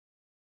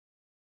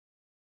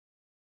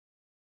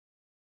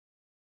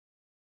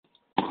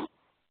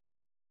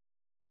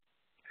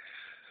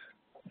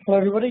Hello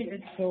everybody,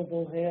 it's Phil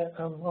Ball here.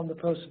 I'm the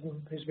person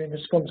who's been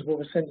responsible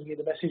for sending you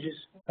the messages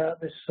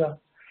about this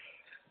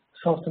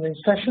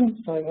afternoon's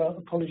session. So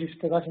apologies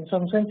for that in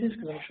some senses,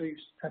 because I'm sure you've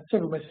had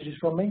several messages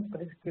from me,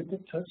 but it's good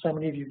that so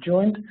many of you have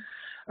joined.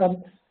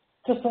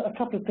 Just a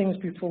couple of things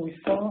before we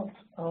start.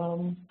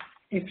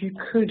 If you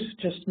could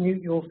just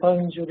mute your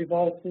phones, your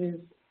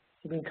devices,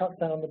 you can cut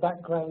down on the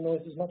background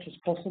noise as much as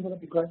possible,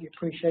 that'd be greatly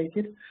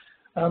appreciated.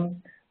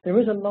 There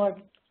is a live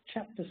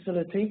chat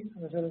facility.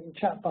 There's a little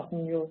chat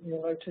button you'll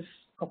notice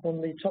up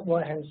on the top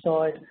right hand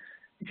side.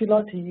 If you'd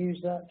like to use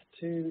that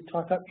to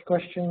type up your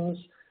questions,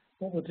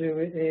 what we'll do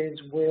is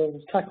we'll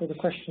tackle the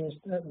questions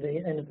at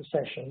the end of the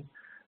session.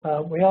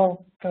 We are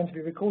going to be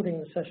recording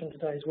the session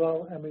today as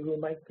well, and we will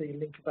make the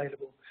link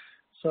available.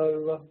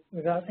 So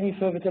without any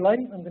further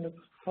delay, I'm going to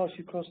pass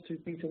you across to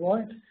Peter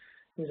White,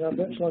 who's our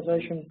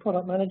virtualization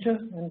product manager,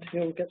 and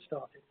he'll get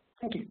started.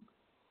 Thank you.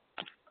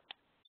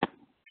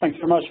 Thanks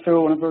very much,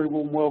 Phil, and a very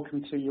warm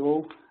welcome to you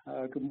all.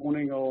 Good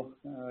morning or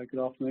good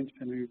afternoon,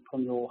 depending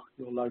upon your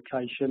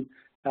location.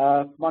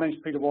 My name is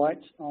Peter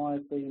White.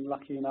 I've been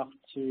lucky enough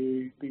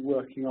to be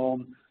working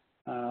on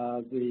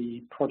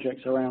the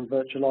projects around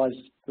the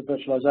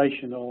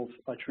virtualization of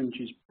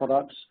iTrinegy's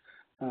products.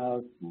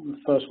 The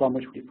first one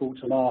which we brought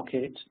to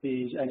market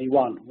is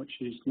NE1, which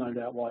is no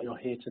doubt why you're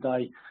here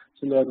today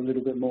to learn a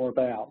little bit more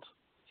about.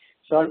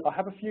 So I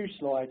have a few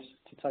slides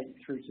to take you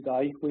through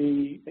today.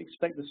 We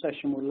expect the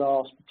session will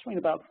last between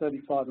about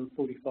 35 and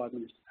 45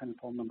 minutes, depending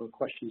upon the number of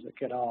questions that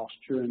get asked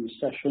during the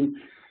session.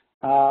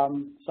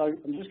 So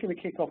I'm just going to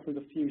kick off with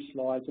a few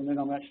slides, and then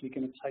I'm actually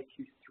going to take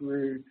you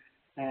through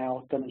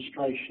our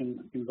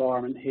demonstration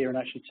environment here and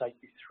actually take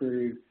you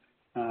through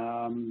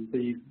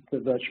the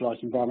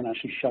virtualized environment,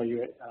 actually show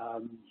you it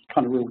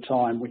kind of real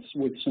time with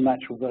some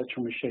actual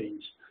virtual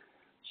machines.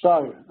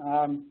 So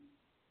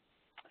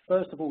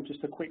first of all,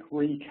 just a quick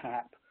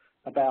recap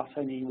about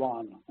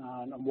NE1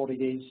 and what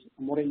it is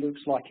and what it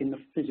looks like in the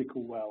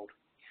physical world.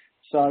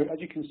 So as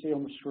you can see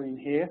on the screen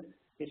here,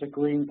 it's a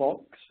green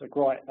box, a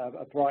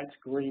bright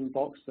green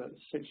box that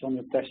sits on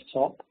your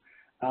desktop.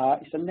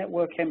 It's a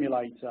network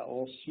emulator,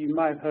 or you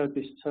may have heard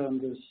this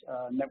termed as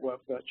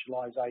network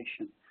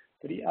virtualization,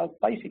 but it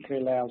basically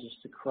allows us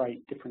to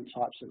create different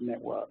types of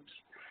networks.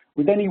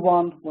 With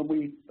NE1, when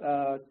we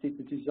did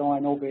the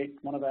design of it,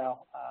 one of our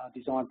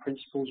design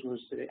principles was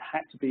that it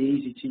had to be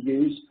easy to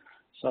use.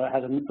 So it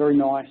has a very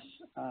nice,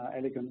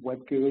 elegant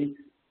web GUI,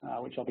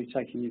 which I'll be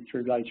taking you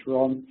through later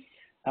on.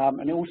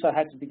 And it also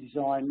had to be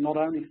designed not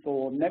only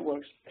for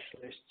network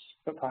specialists,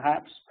 but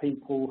perhaps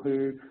people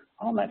who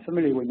aren't that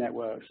familiar with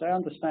networks. They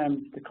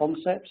understand the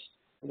concepts,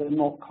 but they're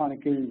not kind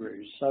of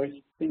gurus. So it's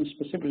been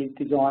specifically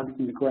designed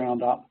from the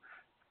ground up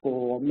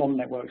for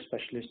non-network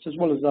specialists, as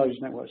well as those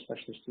network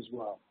specialists as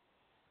well.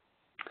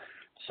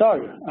 So,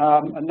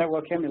 a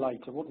network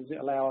emulator, what does it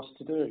allow us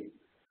to do?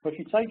 Well, if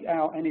you take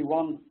our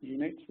NE1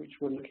 unit, which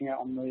we're looking at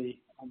on the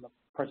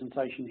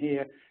presentation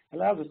here, it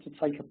allows us to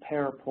take a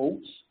pair of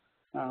ports.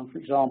 For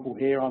example,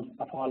 here I've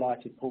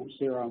highlighted ports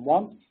 0 and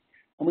 1,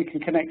 and we can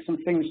connect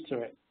some things to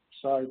it.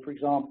 So, for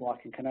example,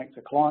 I can connect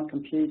a client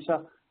computer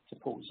to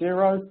port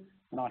 0,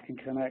 and I can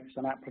connect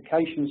an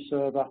application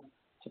server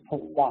to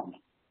port 1.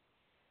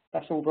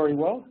 That's all very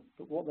well,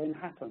 but what then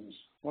happens?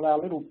 Well, our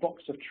little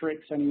box of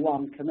tricks,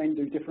 NE1, can then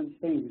do different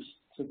things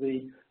to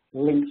the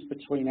links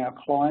between our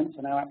client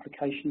and our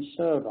application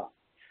server.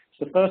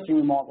 So the first thing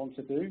we might want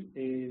to do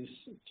is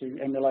to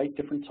emulate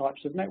different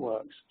types of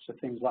networks. So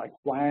things like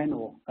WAN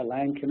or a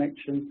LAN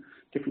connection,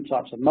 different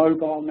types of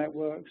mobile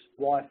networks,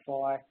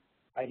 Wi-Fi,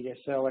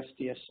 ADSL,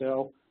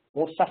 SDSL,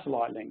 or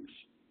satellite links.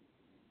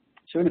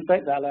 So in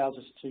effect, that allows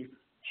us to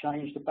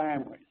change the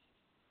bandwidth.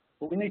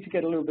 But we need to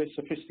get a little bit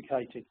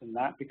sophisticated than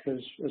that, because,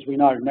 as we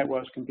know,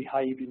 networks can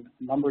behave in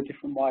a number of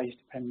different ways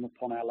depending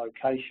upon our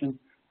location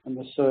and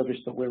the service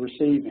that we're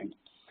receiving.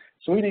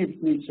 So we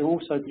need to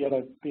also be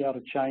able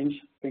to change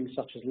things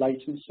such as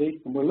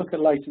latency, and we'll look at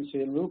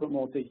latency in a little bit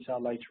more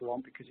detail later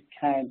on, because it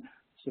can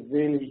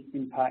severely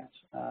impact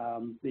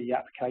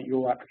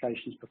your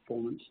application's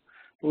performance.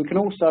 But we can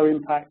also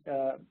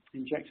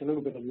inject a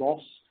little bit of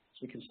loss, so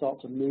we can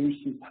start to lose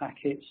some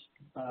packets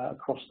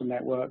across the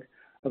network,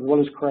 as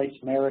well as create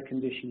some error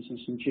conditions and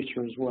some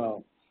jitter as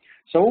well.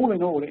 So all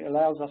in all, it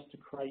allows us to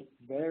create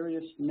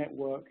various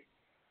network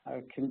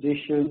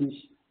conditions,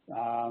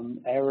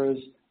 errors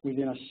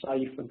within a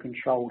safe and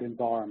controlled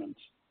environment.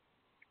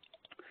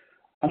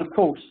 And of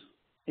course,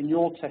 in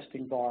your test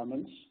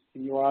environments,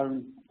 in your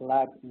own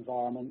lab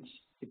environments,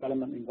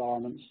 development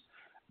environments,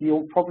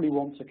 you'll probably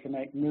want to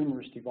connect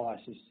numerous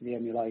devices to the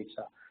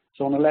emulator.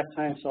 So on the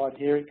left-hand side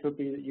here, it could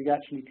be that you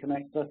actually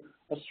connect a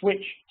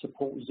switch to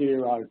port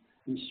 0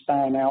 and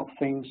span out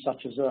things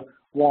such as a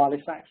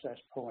wireless access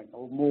point,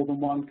 or more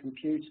than one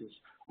computers,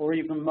 or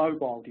even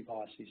mobile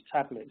devices,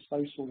 tablets,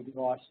 those sort of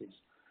devices.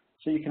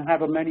 So you can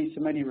have a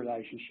many-to-many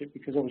relationship,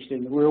 because obviously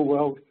in the real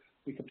world,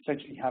 we could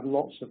potentially have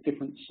lots of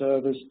different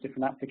servers,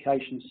 different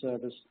application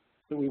servers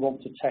that we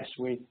want to test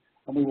with,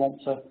 and we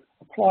want to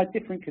apply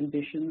different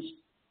conditions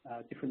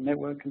different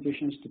network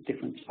conditions to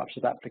different types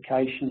of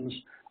applications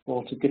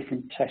or to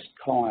different test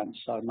clients.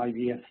 So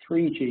maybe a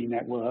 3G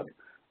network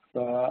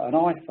for an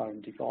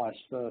iPhone device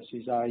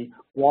versus a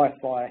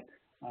Wi-Fi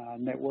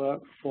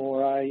network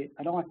for an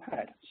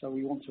iPad. So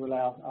we want to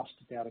allow us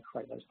to be able to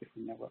create those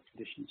different network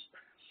conditions.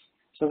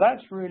 So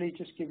that's really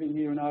just giving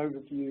you an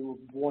overview of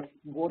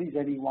what is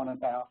anyone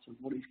about and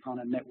what is kind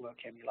of network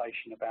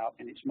emulation about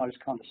in its most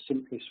kind of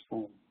simplest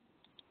form.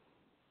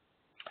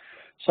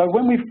 So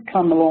when we've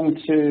come along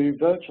to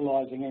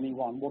virtualizing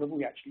anyone, what have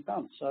we actually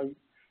done? So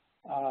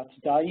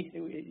today,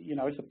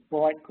 it's a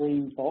bright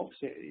green box.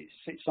 It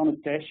sits on a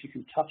desk. You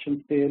can touch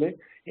and feel it.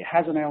 It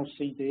has an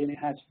LCD and it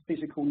has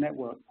physical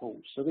network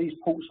ports. So these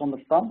ports on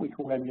the front we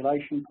call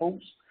emulation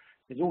ports.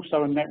 There's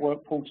also a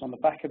network port on the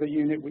back of the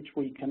unit which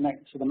we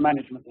connect to the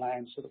management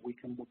LAN so that we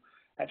can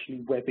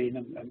actually web in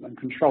and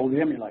control the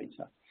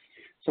emulator.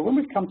 So when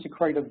we've come to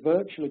create a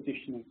virtual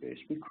edition of this,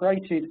 we've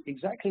created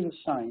exactly the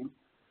same,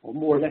 or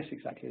more or less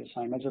exactly the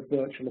same, as a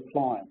virtual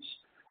appliance.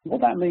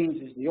 What that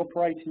means is the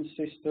operating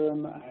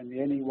system and the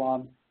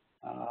NE1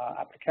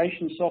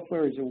 application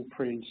software is all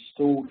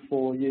pre-installed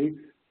for you.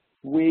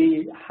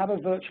 We have a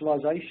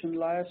virtualization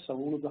layer, so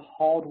all of the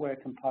hardware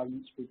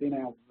components within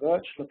our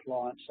virtual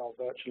appliance are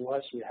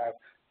virtualized. We have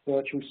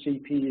virtual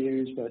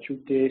CPUs, virtual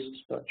disks,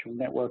 virtual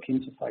network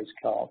interface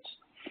cards.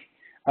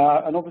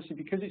 And obviously,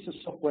 because it's a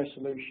software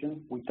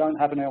solution, we don't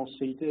have an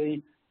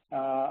LCD,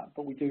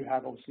 but we do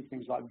have obviously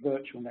things like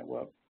virtual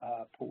network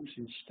ports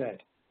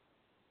instead.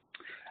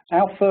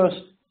 Our first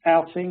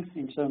outing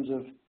in terms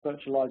of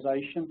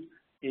virtualization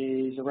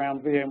is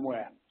around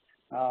VMware.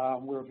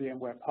 We're a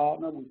VMware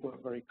partner. We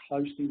work very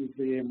closely with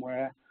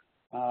VMware,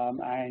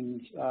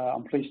 and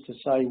I'm pleased to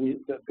say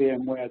that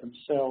VMware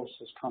themselves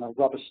has kind of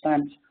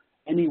rubber-stamped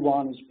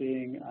anyone as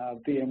being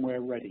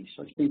VMware ready.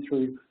 So it's been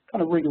through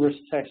kind of rigorous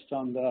tests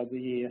under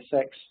the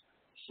ESX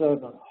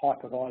server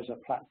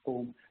hypervisor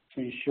platform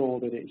to ensure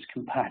that it's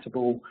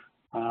compatible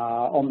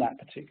on that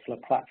particular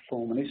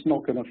platform, and it's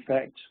not going to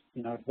affect,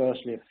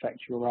 adversely affect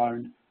your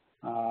own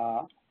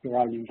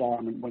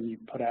environment when you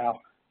put our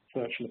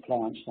virtual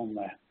appliance on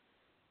there.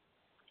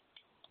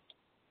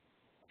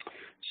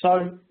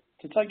 So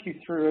to take you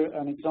through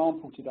an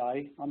example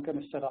today, I'm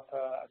going to set up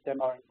a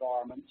demo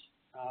environment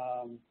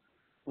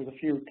with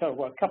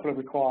a couple of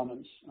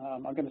requirements.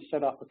 I'm going to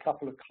set up a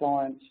couple of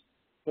client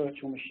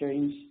virtual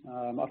machines.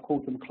 I've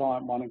called them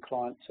Client 1 and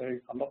Client 2.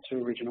 I'm not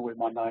too original with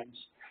my names.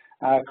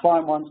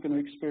 Client 1 is going to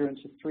experience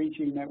a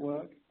 3G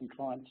network and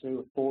Client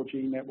 2 a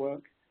 4G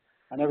network,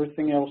 and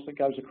everything else that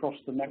goes across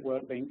the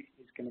network link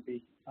is going to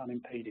be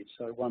unimpeded,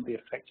 so it won't be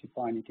affected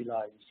by any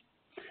delays.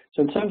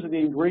 So in terms of the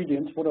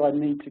ingredients, what do I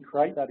need to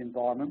create that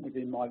environment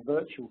within my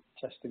virtual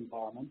test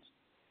environment?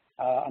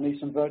 I need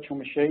some virtual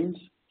machines,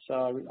 so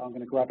I'm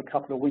going to grab a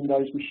couple of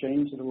Windows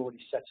machines that are already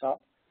set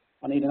up.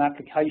 I need an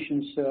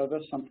application server,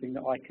 something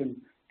that I can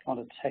kind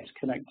of test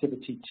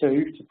connectivity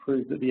to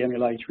prove that the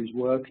emulator is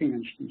working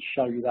and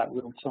show you that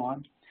real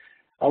time.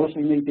 I also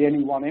need the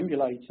NE1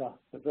 emulator,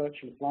 the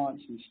virtual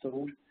appliance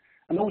installed,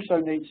 and also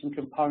need some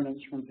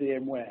components from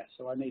VMware.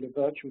 So I need a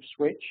virtual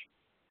switch,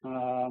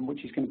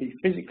 which is going to be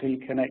physically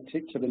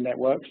connected to the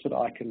network so that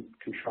I can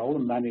control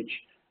and manage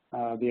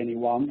the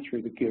NE1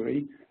 through the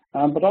GUI.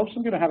 But also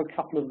I'm going to have a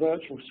couple of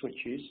virtual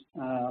switches,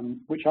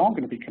 which aren't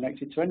going to be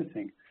connected to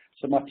anything.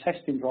 So my test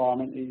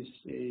environment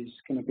is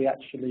going to be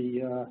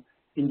actually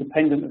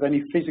independent of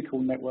any physical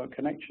network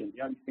connection.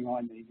 The only thing I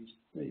need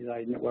is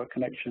a network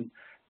connection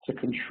to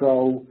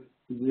control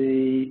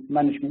the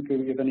management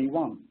GUI of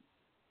NE1.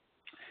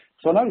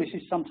 So I know this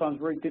is sometimes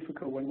very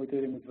difficult when we're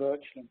dealing with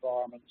virtual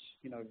environments,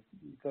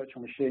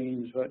 virtual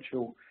machines,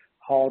 virtual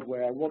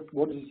hardware. What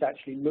does this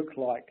actually look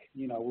like?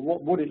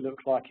 What would it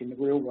look like in the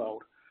real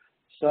world?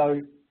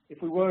 So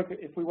if we were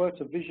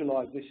to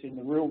visualize this in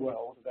the real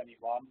world of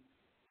NE1,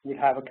 we'd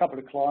have a couple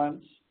of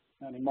clients,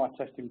 and in my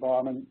test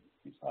environment,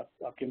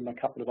 I've given them a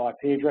couple of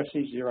IP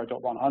addresses,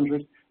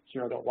 0.100,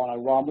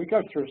 0.101. We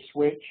go through a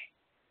switch.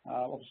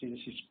 Obviously,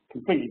 this is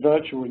completely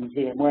virtual in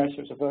VMware,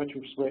 so it's a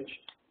virtual switch.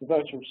 The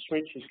virtual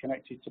switch is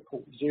connected to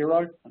port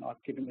 0, and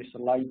I've given this a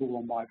label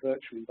on my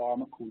virtual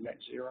environment called net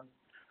 0.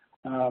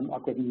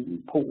 I've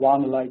given port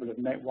 1 a label of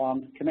net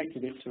 1,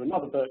 connected it to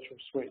another virtual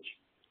switch,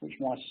 which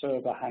my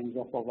server hangs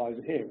off of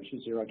over here, which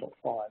is 0.5.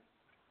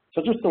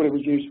 So I just thought it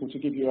was useful to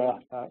give you a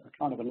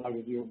kind of an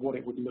overview of what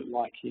it would look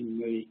like in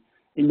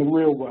the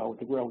real world,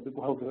 the world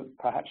that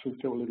perhaps we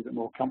feel a little bit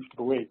more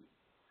comfortable in.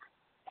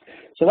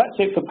 So that's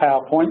it for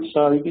PowerPoint.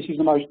 So this is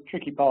the most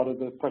tricky part of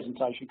the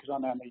presentation because I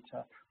now need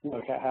to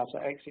work out how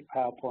to exit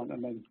PowerPoint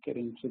and then get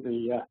into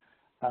the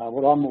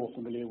what I'm more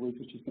familiar with,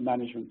 which is the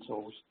management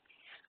tools.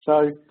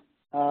 So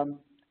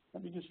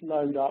let me just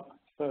load up,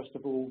 first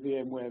of all,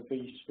 VMware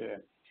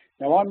vSphere.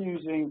 Now I'm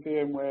using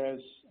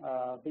VMware's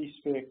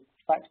vSphere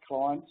fact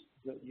client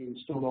that you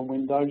install on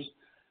Windows.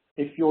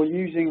 If you're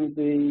using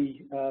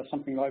the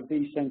something like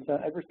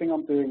vCenter, everything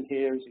I'm doing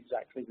here is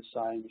exactly the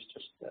same. It's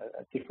just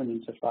a different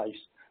interface.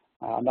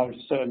 I know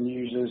certain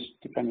users,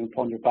 depending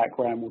upon your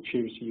background, will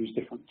choose to use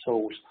different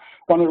tools.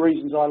 One of the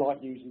reasons I like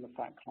using the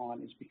fact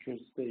client is because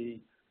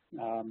the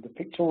The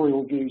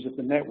pictorial views of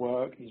the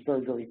network is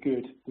very, very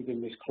good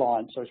within this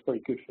client, so it's very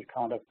good for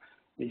kind of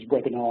these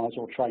webinars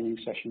or training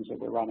sessions that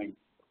we're running.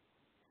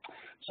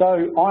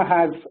 So I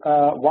have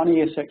one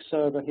ESX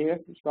server here.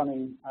 It's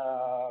running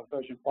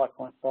version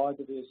 5.5 of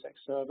the ESX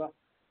server,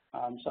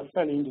 so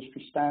fairly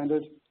industry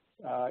standard.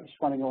 It's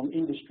running on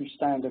industry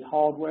standard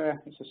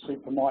hardware. It's a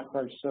Super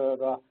Micro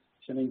server.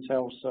 It's an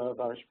Intel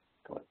server. It's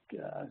got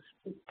a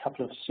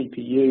couple of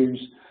CPUs.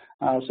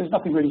 So there's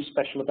nothing really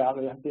special about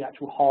the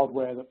actual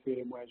hardware that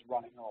VMware is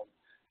running on.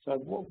 So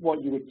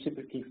what you would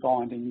typically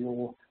find in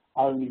your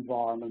own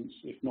environments,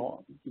 if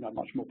not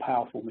much more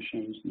powerful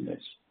machines than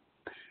this.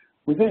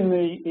 Within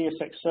the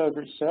ESX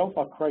server itself,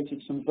 I've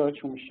created some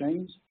virtual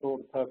machines for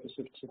the purpose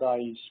of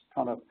today's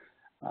kind of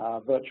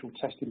virtual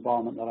test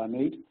environment that I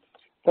need.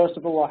 First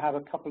of all, I have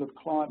a couple of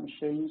client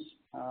machines.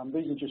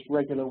 These are just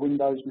regular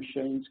Windows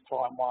machines,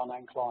 Client 1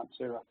 and Client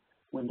 2 are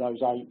Windows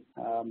 8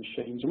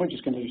 machines. And we're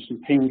just going to do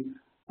some ping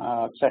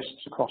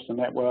tests across the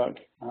network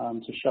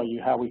to show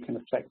you how we can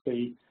affect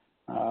the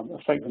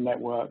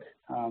network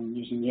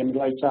using the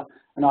emulator.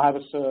 And I have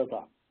a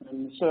server.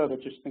 And the server,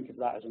 just think of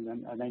that as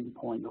an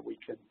endpoint that we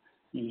can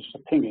use for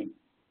pinging.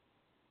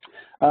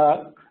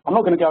 I'm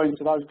not going to go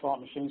into those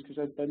client machines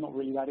because they're not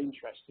really that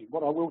interesting.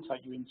 What I will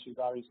take you into,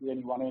 though, is the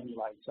Anyone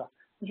emulator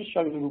and just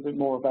show you a little bit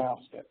more about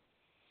it.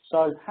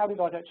 So how did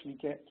I actually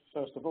get,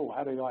 first of all,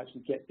 how did I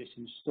actually get this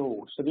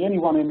installed? So the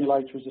Anyone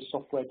emulator is a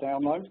software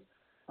download.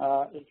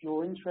 If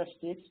you're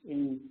interested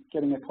in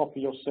getting a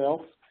copy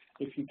yourself,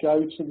 if you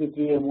go to the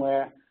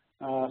VMware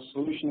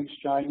Solution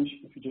Exchange,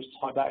 if you just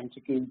type that into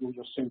Google,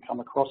 you'll soon come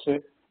across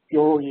it. If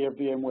you're already a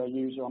VMware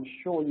user, I'm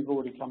sure you've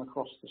already come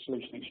across the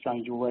Solution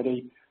Exchange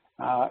already.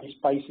 It's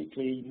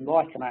basically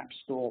like an app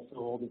store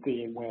for the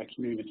VMware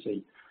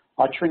community.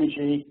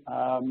 iTrinegy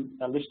are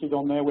listed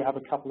on there. We have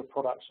a couple of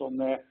products on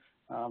there.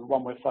 The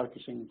one we're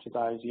focusing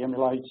today is the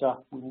emulator.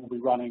 We will be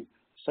running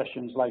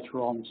sessions later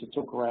on to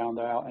talk around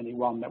our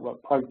Anyone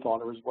network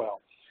profiler as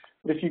well.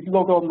 But if you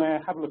log on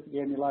there, have a look at the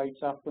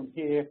emulator. From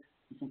here,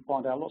 you can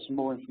find out lots of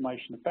more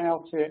information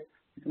about it.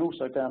 You can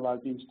also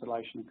download the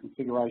installation and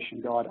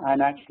configuration guide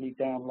and actually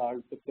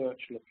download the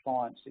virtual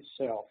appliance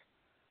itself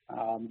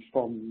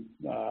from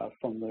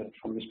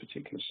this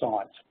particular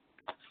site.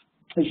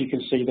 As you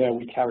can see there,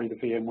 we carry the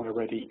VMware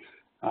Ready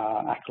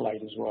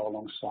accolade as well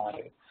alongside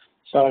it.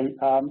 So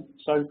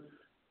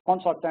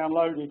once I've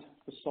downloaded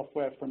the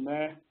software from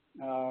there,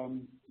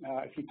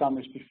 if you've done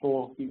this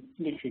before, you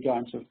literally go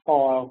into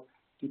File,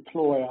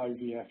 Deploy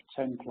OVF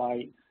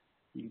Template,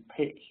 you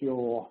pick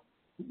your,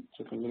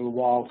 took a little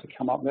while to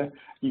come up there,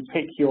 you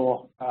pick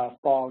your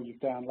file you've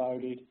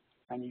downloaded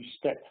and you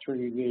step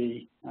through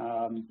the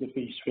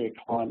vSphere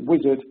client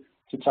wizard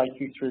to take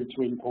you through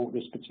to import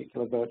this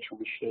particular virtual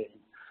machine.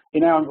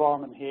 In our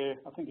environment here,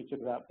 I think it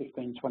took about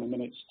 15-20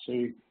 minutes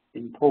to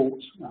import.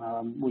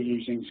 We're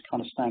using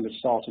kind of standard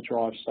SATA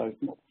drives, so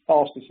not the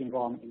fastest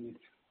environment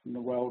in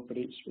the world, but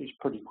it's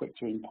pretty quick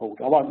to import.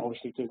 I won't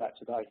obviously do that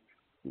today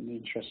in the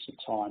interest of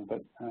time,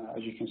 but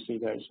as you can see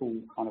there, it's all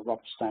kind of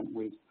rubber stamped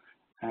with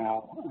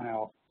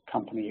our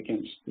company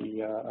against the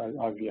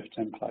OVF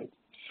template.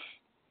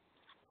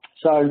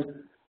 So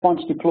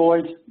once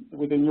deployed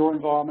within your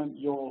environment,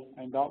 you'll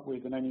end up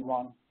with an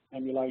Anyone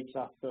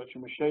emulator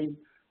virtual machine.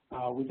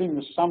 Within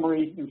the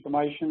summary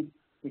information,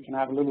 we can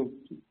have a look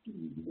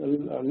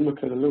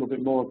at a little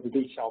bit more of the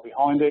detail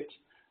behind it.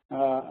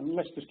 And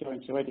let's just go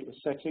into edit the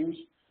settings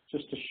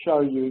just to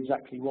show you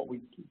exactly what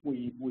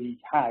we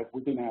have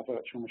within our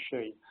virtual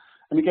machine.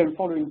 And again,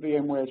 following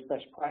VMware's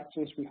best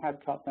practice, we have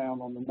cut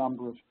down on the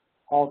number of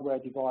hardware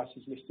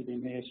devices listed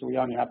in here, so we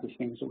only have the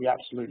things that we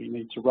absolutely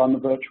need to run the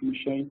virtual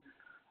machine.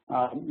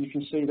 You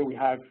can see that we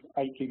have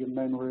 8 gig of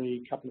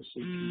memory, a couple of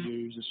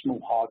CPUs, a small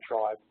hard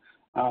drive.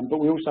 But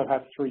we also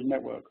have 3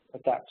 network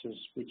adapters,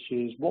 which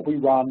is what we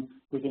run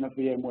within a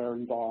VMware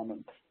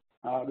environment.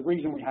 The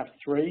reason we have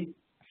 3,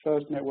 the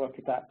first network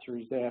adapter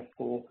is there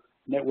for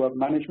network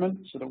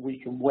management, so that we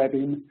can web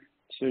in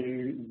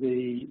to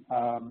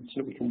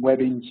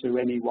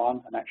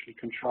Anyone and actually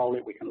control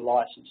it. We can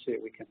license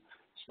it. We can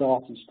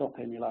start and stop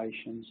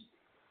emulations.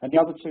 And the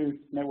other 2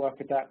 network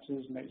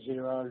adapters, Net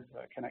 0,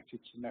 connected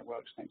to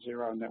networks Net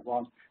 0 and Net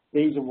 1.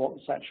 These are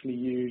what's actually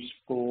used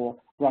for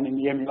running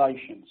the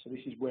emulation. So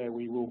this is where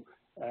we will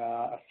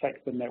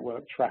affect the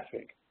network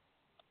traffic.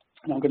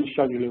 And I'm going to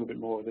show you a little bit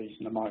more of these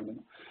in a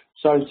moment.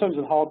 So in terms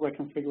of hardware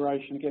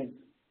configuration, again,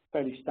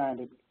 fairly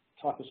standard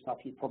type of stuff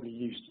you're probably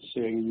used to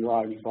seeing in your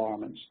own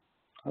environments.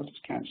 I'll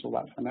just cancel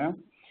that for now.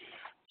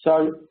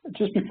 So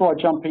just before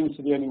I jump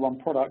into the Anyone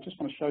product, just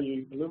want to show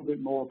you a little bit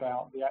more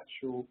about the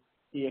actual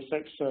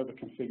ESX server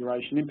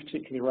configuration, in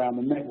particular around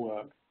the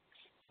network.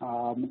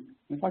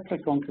 If I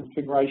click on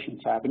Configuration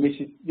tab, and this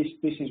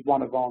is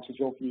one advantage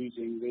of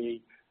using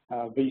the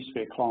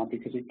vSphere client,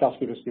 because it does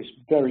give us this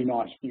very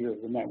nice view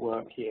of the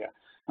network here.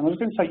 And I'm just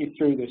going to take you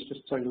through this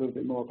just to tell you a little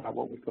bit more about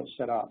what we've got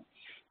set up.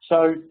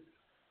 So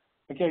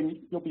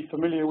again, you'll be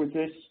familiar with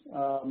this.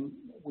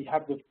 We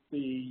have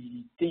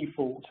the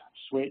default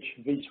switch,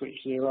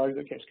 vSwitch 0,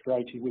 that gets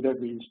created with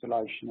every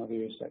installation of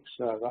ESX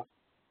server.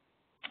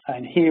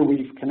 And here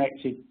we've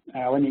connected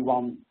our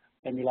Anyone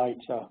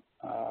emulator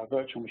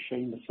virtual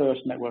machine, the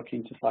first network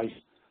interface,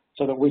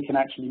 so that we can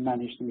actually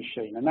manage the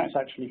machine. And that's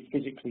actually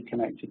physically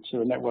connected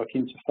to a network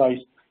interface.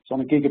 It's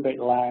on a gigabit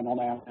LAN on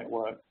our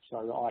network,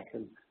 so that I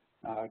can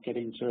get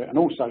into it, and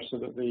also so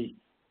that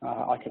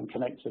I can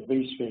connect to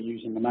vSphere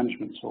using the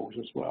management tools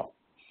as well.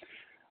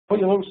 What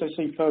you'll also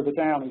see further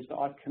down is that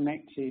I've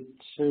created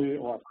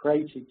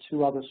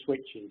two other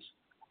switches.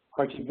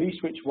 I've created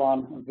vSwitch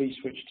 1 and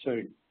vSwitch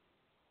 2.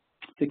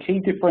 The key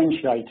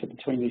differentiator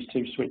between these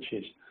two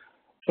switches,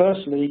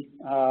 firstly,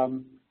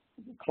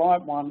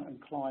 client 1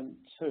 and client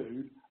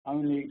 2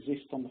 only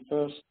exist on the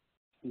first,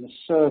 and the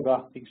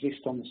server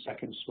exists on the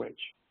second switch.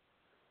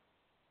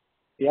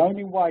 The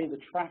only way the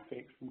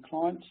traffic from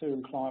client 2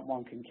 and client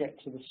 1 can get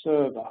to the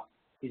server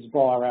is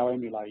via our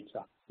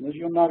emulator. And as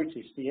you'll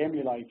notice, the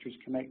emulator is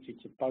connected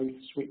to both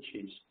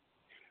switches.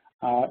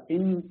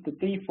 In the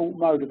default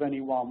mode of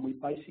Anyone, we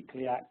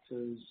basically act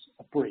as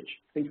a bridge.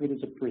 Think of it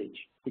as a bridge.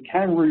 We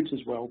can route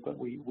as well, but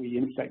we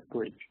in effect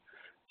bridge.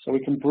 So we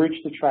can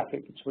bridge the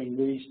traffic between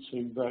these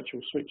two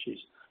virtual switches.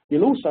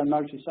 You'll also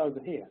notice over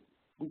here,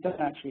 we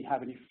don't actually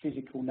have any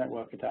physical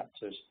network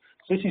adapters.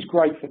 So this is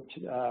great for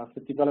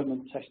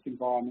development test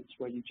environments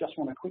where you just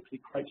want to quickly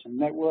create some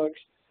networks,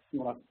 you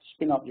want to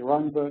spin up your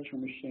own virtual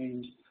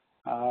machines,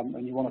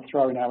 and you want to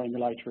throw in our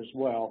emulator as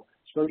well.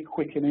 It's very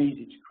quick and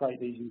easy to create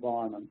these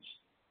environments.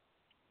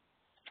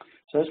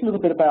 So that's a little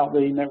bit about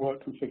the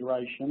network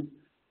configuration.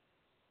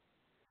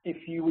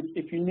 If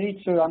you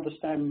need to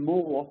understand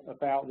more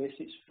about this,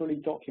 it's fully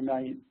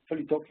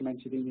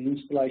documented in the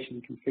installation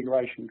and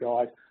configuration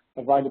guide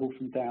available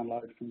from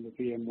download from the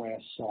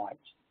VMware site.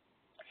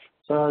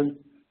 So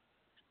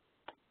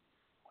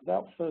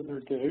without further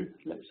ado,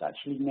 let's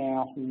actually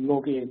now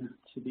log in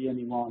to the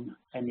Anyone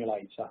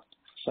emulator.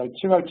 So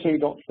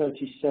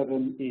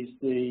 202.37 is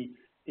the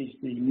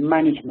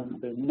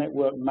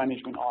network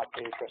management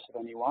IP address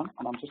of Anyone,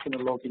 and I'm just going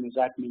to log in as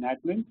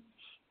admin.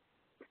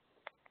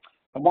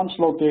 And once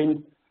logged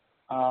in,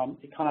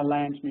 it kind of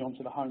lands me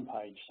onto the home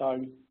page.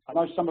 So I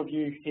know some of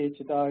you here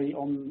today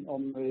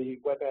on the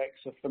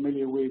WebEx are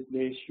familiar with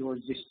this. You're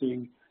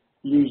existing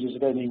users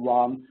of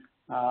Anyone.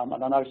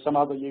 And I know some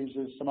other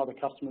users, some other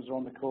customers are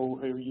on the call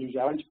who use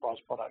our enterprise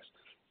products.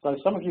 So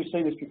some of you have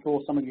seen this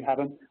before, some of you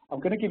haven't. I'm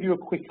going to give you a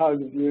quick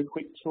overview, a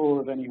quick tour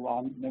of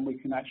Anyone, and then we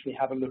can actually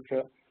have a look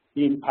at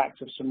the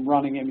impact of some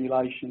running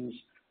emulations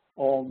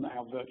on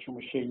our virtual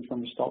machines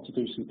when we start to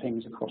do some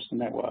things across the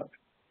network.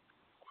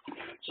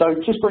 So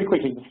just very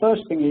quickly, the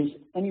first thing is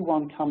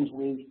Anyone comes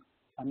with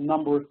a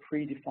number of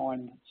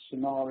predefined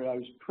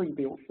scenarios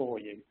pre-built for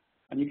you.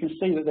 And you can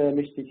see that they're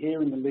listed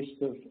here in the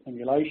list of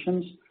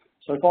emulations.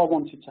 So if I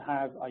wanted to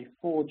have a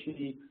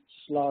 4G,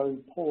 slow,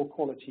 poor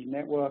quality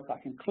network, I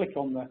can click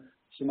on the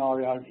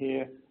scenario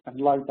here and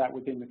load that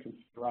within the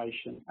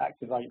configuration,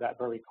 activate that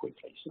very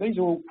quickly. So these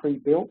are all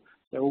pre-built.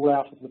 They're all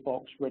out of the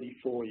box, ready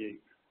for you.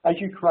 As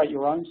you create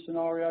your own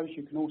scenarios,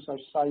 you can also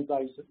save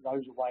those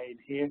away in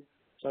here.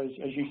 So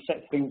as you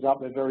set things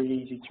up, they're very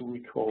easy to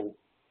recall.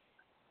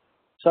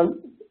 So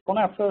on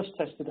our first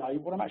test today,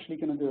 what I'm actually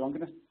going to do, I'm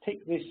going to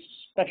pick this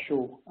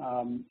special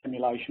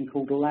emulation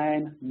called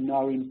LAN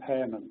No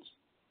Impairment.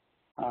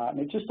 And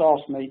it just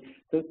asks me,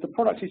 the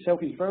product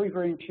itself is very,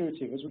 very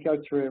intuitive. As we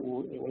go through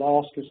it, it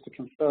will ask us to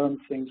confirm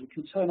things. We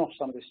can turn off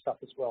some of this stuff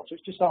as well. So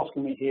it's just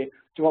asking me here,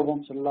 do I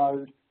want to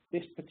load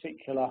this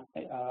particular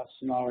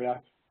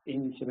scenario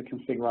into the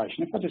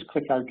configuration? If I just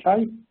click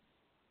OK,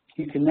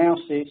 you can now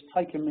see it's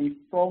taken me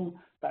from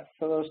that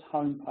first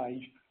home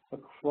page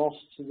across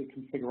to the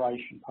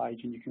configuration page,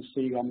 and you can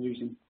see I'm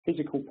using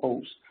physical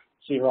ports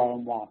 0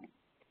 and 1.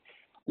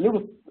 A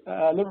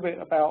little bit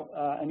about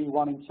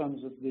Anyone in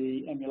terms of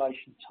the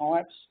emulation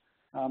types.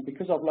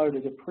 Because I've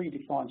loaded a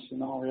predefined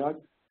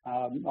scenario,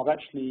 I've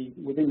actually,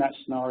 within that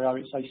scenario,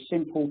 it's a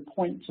simple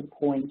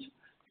point-to-point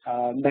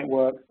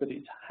network that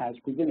it has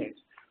within it.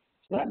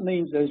 So that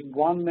means there's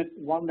one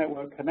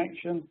network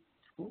connection.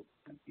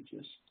 Let me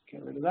just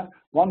get rid of that.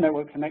 One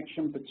network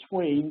connection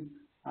between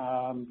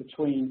one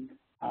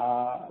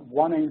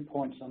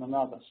endpoint and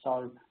another.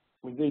 So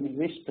within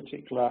this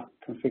particular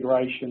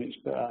configuration, it's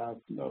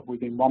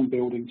within one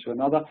building to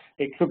another.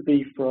 It could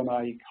be from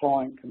a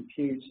client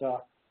computer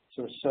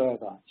to a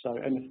server. So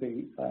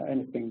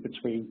anything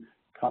between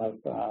kind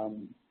of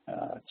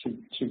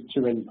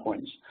two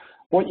endpoints.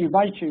 What you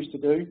may choose to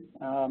do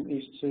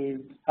is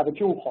to have a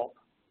dual hop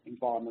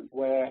environment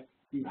where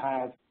you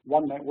have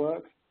one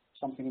network,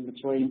 something in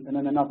between, and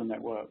then another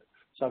network.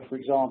 So, for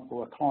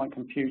example, a client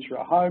computer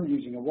at home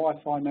using a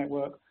Wi-Fi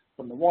network,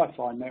 from the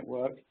Wi-Fi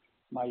network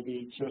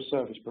maybe to a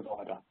service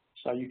provider.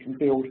 So you can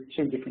build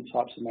two different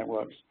types of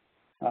networks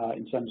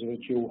in terms of a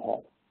dual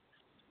hop.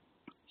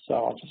 So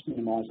I'll just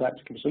minimize that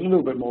to give us a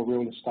little bit more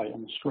real estate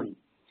on the screen.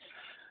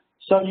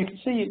 So you can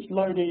see it's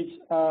loaded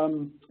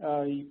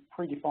a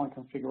predefined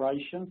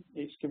configuration.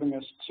 It's giving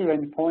us two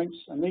endpoints,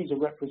 and these are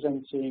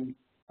representing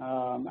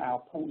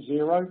our port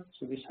 0.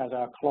 So this has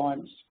our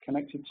clients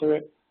connected to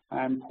it,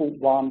 and port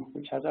 1,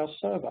 which has our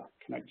server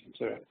connected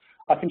to it.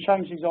 I can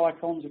change these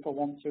icons if I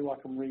want to. I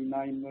can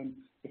rename them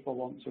if I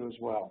want to as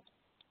well.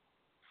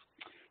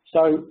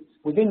 So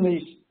within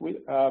these,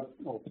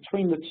 or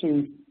between the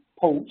two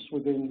ports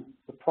within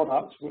the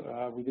product,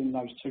 within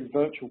those two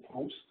virtual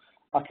ports,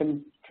 I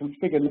can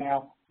configure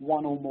now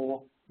one or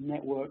more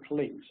network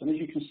links. And as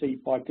you can see,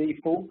 by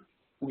default,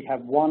 we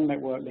have one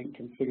network link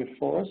configured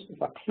for us.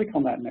 If I click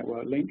on that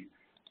network link,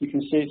 you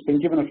can see it's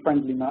been given a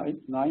friendly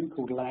name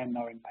called LAN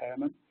No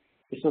Impairment.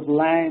 It's of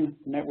LAN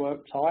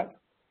network type,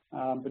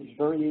 but it's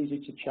very easy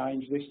to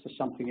change this to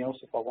something else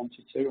if I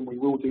wanted to, and we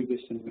will do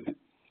this in a minute.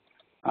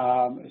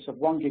 It's of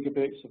 1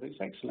 gigabit, so it's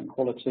excellent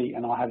quality,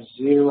 and I have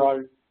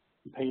 0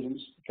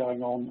 impedance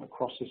going on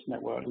across this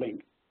network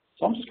link.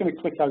 So I'm just going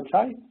to click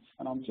OK,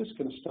 and I'm just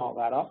going to start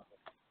that up,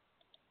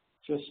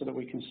 just so that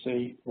we can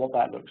see what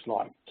that looks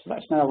like. So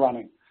that's now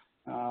running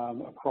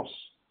across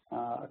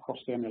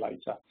the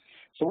emulator.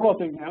 So what I'll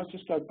do now is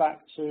just go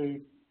back to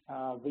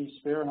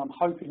vSphere, and I'm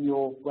hoping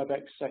your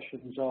WebEx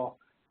sessions are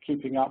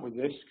keeping up with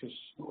this, because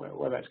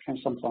WebEx can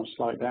sometimes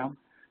slow it down.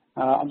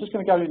 I'm just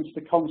going to go into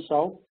the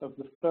console of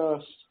the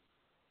first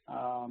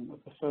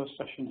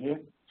session here,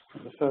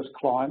 of the first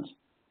client.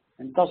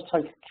 And it does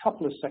take a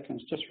couple of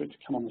seconds just for it to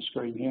come on the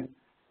screen here.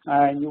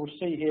 And you'll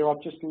see here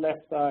I've just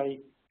left a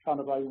kind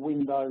of a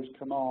Windows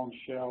command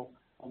shell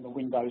on the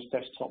Windows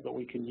desktop that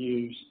we can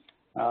use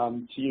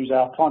to use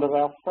our kind of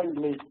our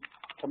friendly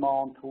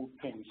command called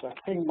ping. So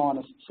ping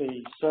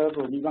 -t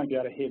server, and you won't be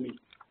able to hear me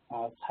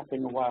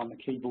tapping away on the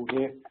keyboard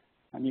here.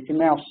 And you can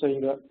now see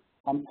that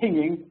I'm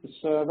pinging the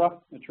server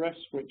address,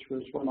 which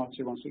was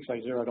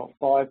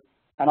 192.168.0.5,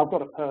 and I've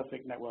got a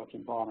perfect network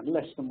environment,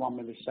 less than 1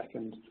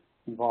 millisecond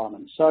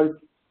environment. So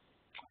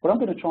what I'm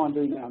going to try and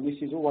do now, and this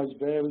is always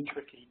very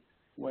tricky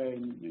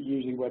when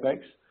using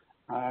WebEx,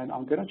 and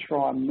I'm going to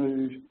try and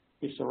move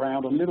this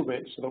around a little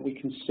bit so that we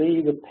can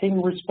see the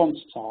ping response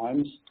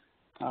times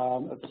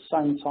at the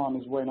same time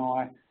as when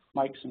I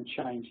make some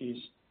changes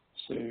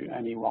to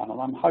anyone.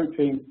 And I'm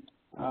hoping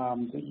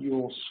that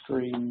your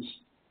screens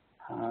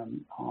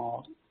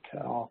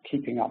are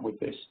keeping up with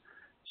this.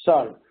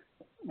 So,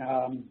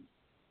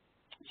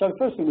 so the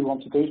first thing we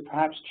want to do is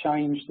perhaps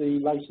change the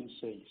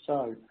latency.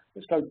 So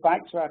let's go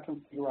back to our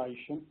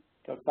configuration,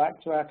 go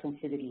back to our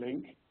configured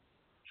link,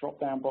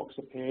 drop-down box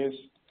appears.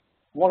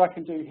 What I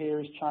can do here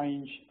is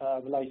change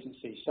the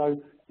latency.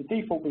 So the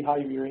default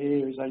behavior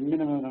here is a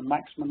minimum and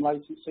maximum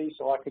latency.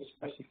 So I could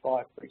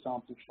specify, for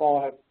example,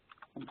 5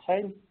 and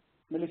 10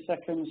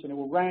 milliseconds, and it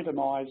will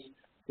randomize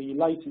the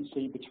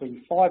latency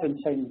between 5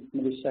 and 10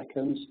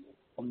 milliseconds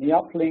on the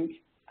uplink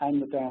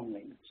and the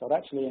downlink. So I'd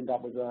actually end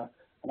up with an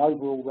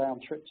overall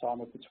round trip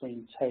time of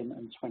between 10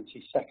 and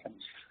 20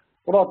 seconds.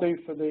 What I'll do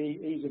for the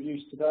ease of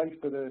use today,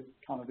 for the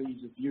kind of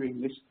ease of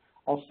viewing this,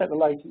 I'll set the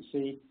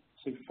latency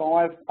to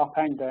 5 up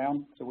and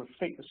down. So we'll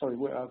fix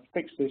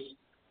this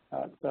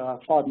at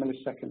 5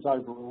 milliseconds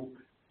overall.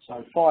 So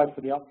 5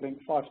 for the uplink,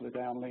 5 for the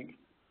downlink.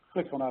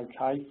 Click on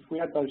OK. If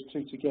we add those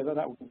two together,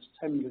 that will give us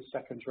 10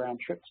 milliseconds round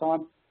trip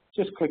time.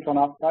 Just click on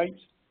Update.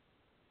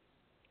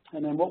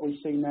 And then what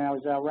we see now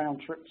is our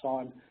round trip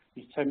time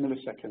is 10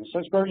 milliseconds. So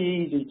it's very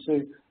easy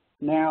to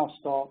now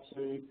start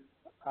to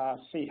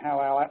see how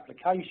our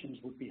applications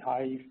would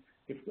behave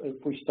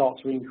if we start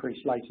to increase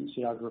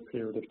latency over a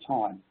period of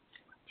time.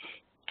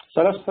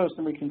 So that's the first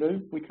thing we can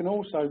do. We can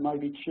also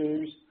maybe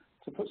choose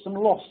to put some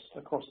loss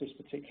across this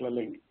particular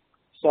link.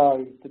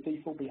 So the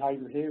default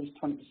behavior here is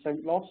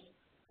 20% loss.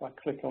 If I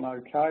click on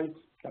OK,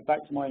 go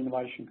back to my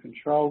emulation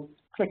control,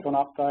 click on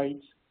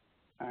Update,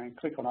 and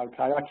click on OK.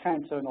 I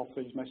can turn off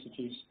these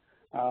messages,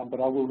 but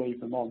I will leave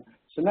them on.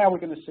 So now we're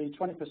going to see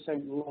 20%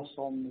 loss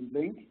on the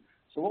link.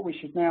 So what we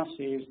should now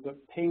see is that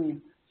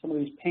some of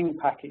these ping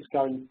packets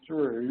going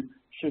through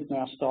should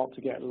now start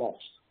to get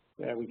lost.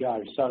 There we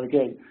go. So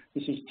again,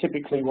 this is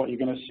typically what you're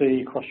going to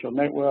see across your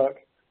network.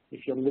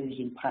 If you're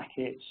losing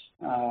packets,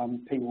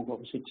 ping will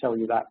obviously tell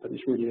you that, but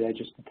it's really there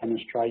just to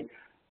demonstrate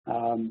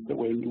that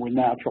we're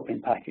now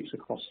dropping packets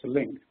across the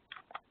link.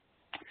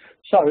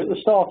 So at the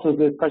start of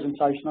the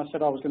presentation, I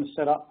said I was going to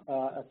set up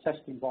a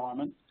test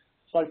environment.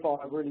 So far,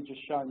 I've really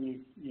just shown you,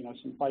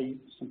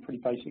 some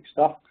pretty basic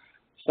stuff.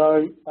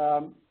 So,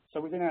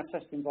 so within our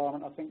test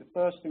environment, I think the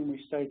first thing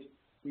we said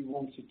we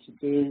wanted to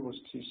do was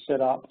to set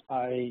up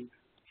a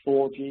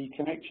 4G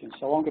connection.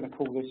 So I'm going to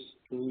call this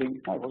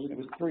link, no, it wasn't, it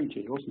was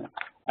 3G, wasn't it?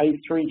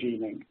 A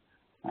 3G link.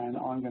 And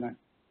I'm going to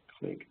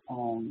click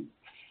on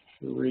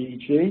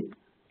 3G,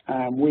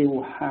 and we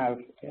will have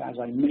it as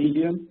a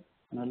medium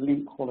and a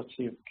link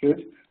quality of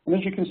good. And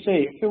as you can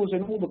see, it fills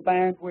in all the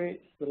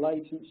bandwidth, the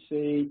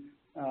latency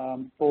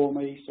for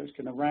me, so it's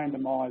going to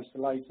randomize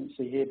the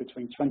latency here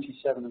between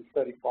 27 and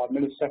 35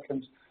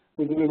 milliseconds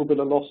with a little bit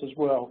of loss as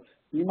well.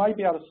 You may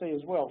be able to see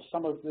as well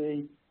some of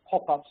the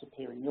pop-ups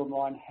appearing, the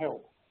online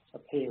help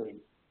appearing.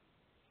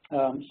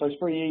 So it's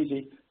very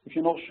easy, if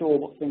you're not sure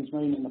what things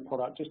mean in the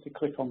product, just to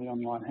click on the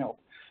online help.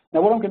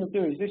 Now what I'm going to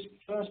do is this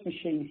first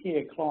machine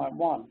here, client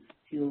 1,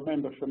 if you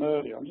remember from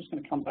earlier, I'm just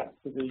going to come back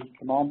to the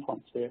command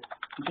prompt here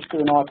and just do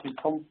an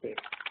ipconfig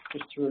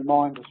just to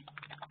remind us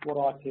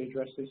what IP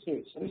address this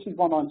is. So this is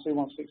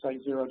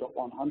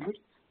 192.168.0.100.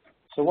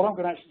 So what I'm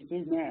going to actually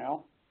do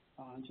now,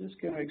 I'm just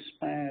going to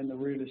expand the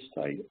real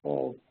estate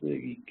of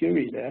the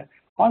GUI there.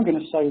 I'm going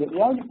to say that the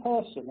only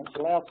person that's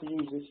allowed to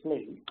use this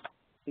link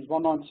is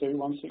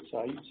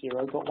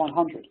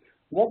 192.168.0.100.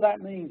 What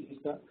that means is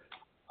that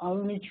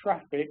only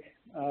traffic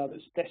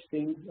that's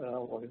destined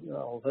or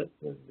that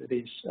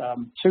is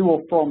to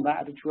or from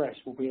that address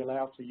will be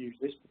allowed to use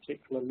this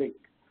particular link.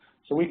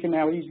 So we can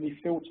now easily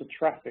filter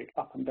traffic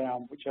up and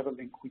down whichever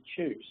link we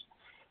choose.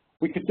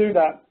 We could do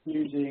that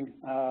using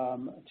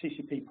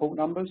TCP port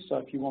numbers, so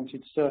if you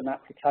wanted certain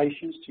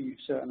applications to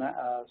use certain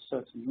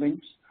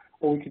links,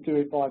 or we could do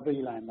it by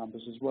VLAN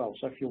numbers as well.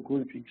 So if you're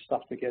grouping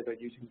stuff together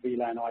using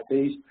VLAN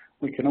IDs,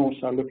 we can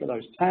also look at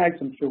those tags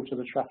and filter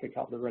the traffic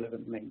up the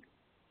relevant link.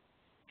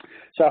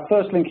 So our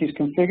first link is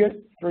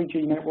configured,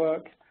 3G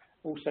network,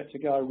 all set to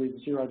go with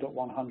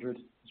 0.100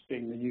 as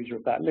being the user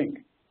of that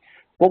link.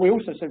 What we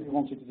also said we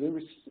wanted to do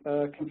is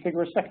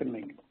configure a second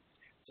link.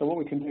 So what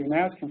we can do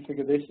now is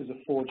configure this as a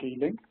 4G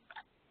link.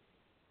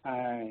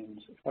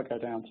 And if I go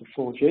down to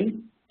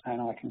 4G,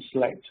 and I can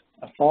select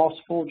a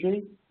fast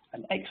 4G,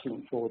 an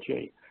excellent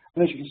 4G.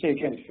 And as you can see,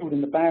 again, it's filled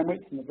in the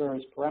bandwidth and the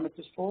various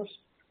parameters for us.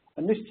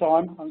 And this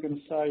time, I'm going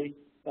to say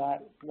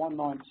that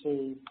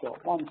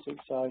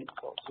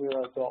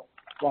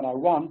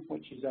 192.168.0.101,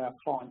 which is our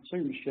client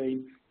 2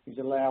 machine, is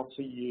allowed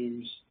to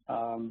use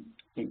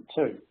link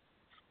 2.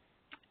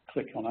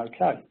 Click on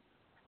OK.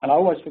 And I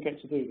always forget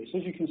to do this.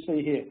 As you can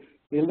see here,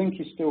 the link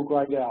is still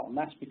greyed out, and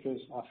that's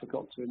because I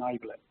forgot to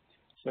enable it.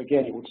 So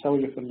again, it will tell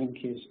you if a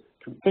link is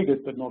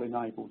configured but not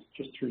enabled,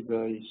 just through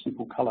the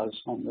simple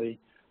colours on the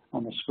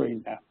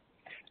screen there.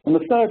 And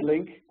the third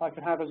link I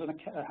could have as a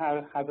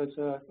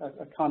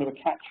kind of a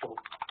catch-all.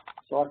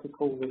 So I could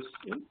call this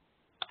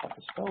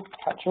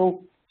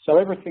catch-all. So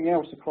everything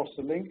else across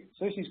the link.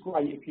 So this is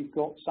great if you've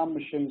got some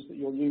machines that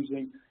you're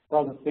using for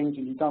other things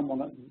and you don't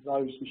want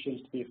those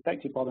machines to be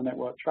affected by the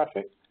network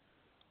traffic.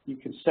 You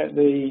can set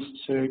these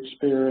to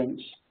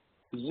experience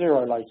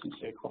 0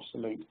 latency across the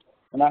link.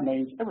 And that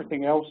means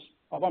everything else,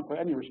 I won't put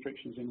any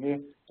restrictions in here,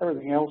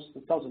 everything else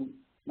that doesn't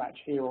match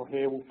here or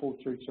here will fall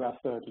through to our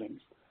third link.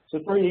 So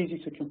it's very easy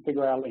to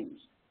configure our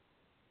links.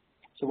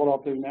 So what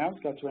I'll do now is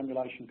go to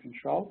emulation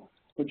control.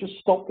 We'll just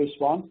stop this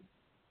one,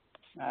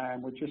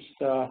 and we'll just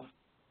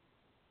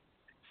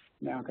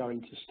now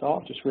going to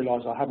start. Just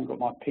realised I haven't got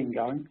my ping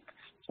going,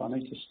 so I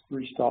need to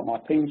restart my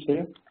pings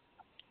here.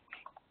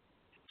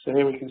 So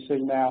here we can see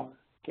now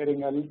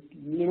getting a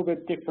little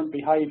bit different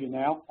behaviour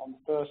now on the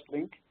first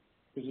link,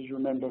 because as you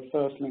remember,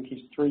 first link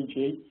is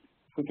 3G.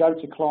 If we go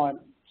to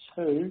client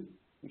 2,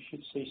 we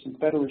should see some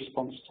better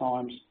response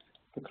times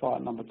for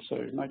client number 2.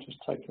 It may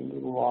just take a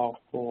little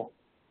while for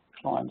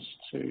clients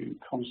to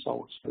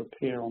console to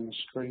appear on the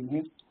screen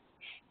here.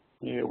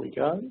 Here we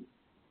go.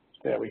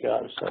 There we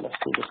go. So let's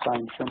do the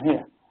same from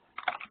here.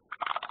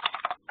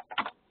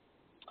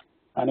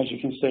 And as you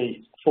can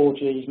see,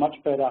 4G is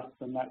much better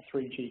than that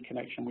 3G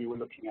connection we were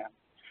looking at.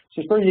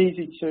 So it's very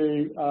easy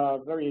to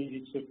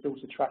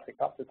filter traffic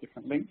up the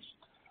different links.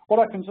 What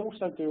I can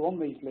also do on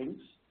these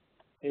links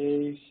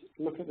is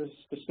look at the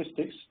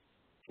statistics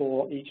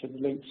for each of the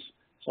links.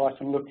 So I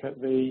can look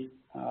at the,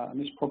 and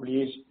this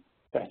probably is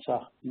better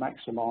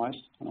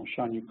maximised, and I'm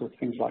showing you good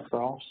things like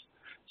graphs.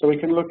 So we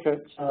can look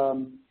at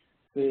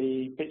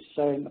the bits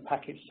sent, the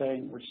packets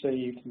sent,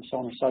 received, and so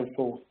on and so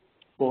forth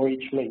for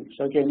each link.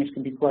 So again, this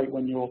can be great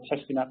when you're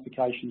testing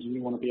applications and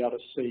you want to be able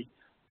to see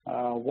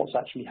what's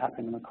actually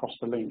happening across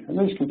the link. And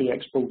these can be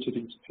exported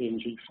into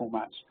PNG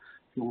formats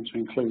if you want to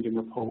include in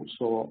reports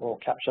or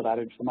capture that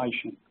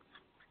information.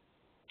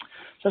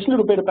 So it's a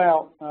little bit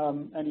about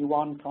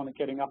anyone kind of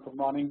getting up and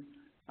running.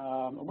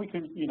 And we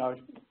can, you know,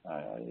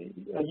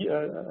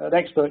 an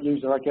expert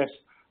user, I guess,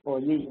 or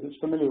a user that's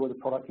familiar with the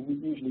product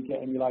can usually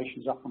get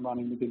emulations up and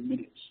running within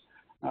minutes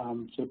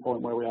to the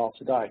point where we are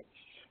today.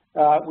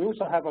 We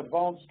also have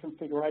advanced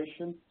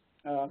configuration,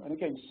 and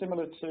again,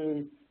 similar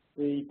to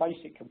the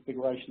basic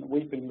configuration that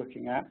we've been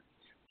looking at.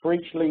 For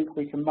each link,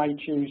 we may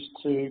choose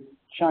to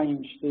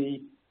change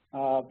the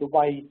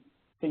way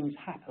things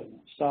happen.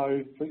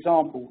 So, for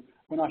example,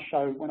 when I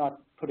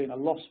put in a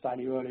loss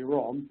value earlier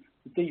on,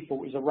 the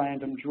default is a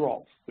random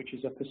drop, which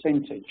is a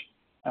percentage.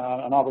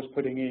 And I was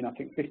putting in, I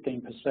think,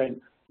 15%,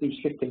 lose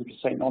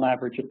 15% on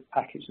average of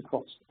packets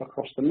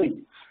across the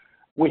link.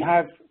 We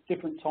have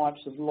different types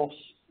of loss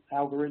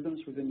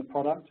algorithms within the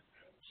product.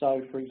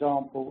 So, for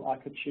example,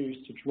 I could choose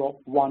to drop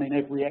 1 in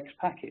every X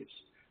packets.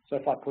 So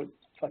if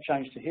I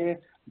change to here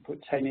and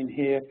put 10 in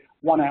here,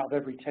 1 out of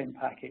every 10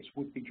 packets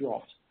would be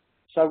dropped.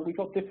 So we've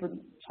got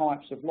different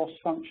types of loss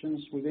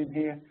functions within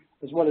here,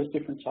 as well as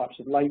different types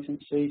of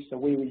latency. So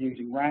we were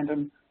using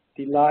random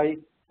delay.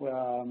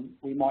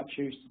 We might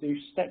choose to do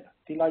step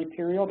delay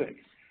periodic.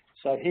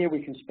 So here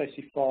we can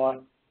specify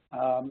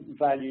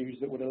values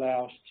that would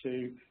allow us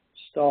to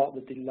start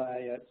the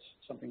delay at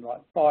something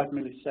like 5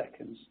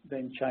 milliseconds,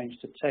 then change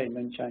to 10,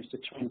 then change to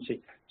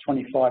 20,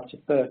 25 to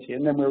 30,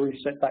 and then we'll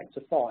reset back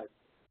to 5.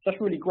 That's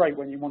really great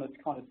when you want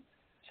to kind of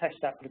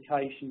test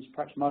applications,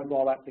 perhaps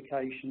mobile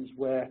applications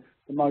where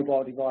the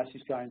mobile device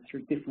is going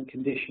through different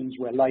conditions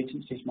where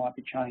latencies might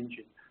be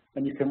changing.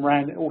 And you can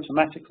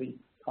automatically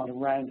kind of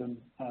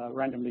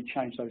randomly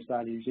change those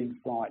values in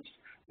flight.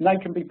 And they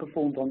can be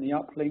performed on the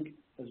uplink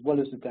as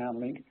well as the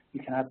downlink.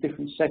 You can have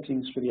different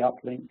settings for the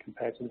uplink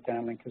compared to the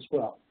downlink as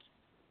well.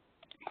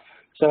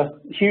 So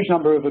a huge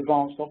number of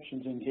advanced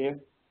options in here.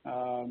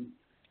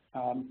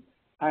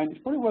 And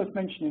it's probably worth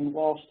mentioning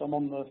whilst I'm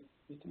on the,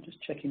 I'm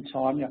just checking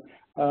time, yeah,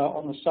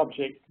 on the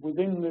subject,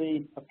 within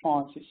the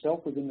appliance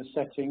itself, within the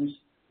settings,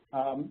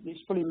 it's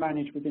fully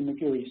managed within the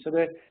GUI. So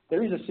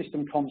there is a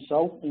system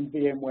console in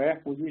VMware.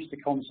 We're used to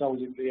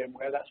consoles in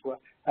VMware. That's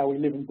how we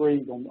live and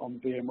breathe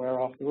on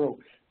VMware after all.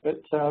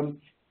 But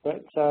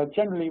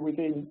generally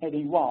within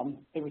NE1,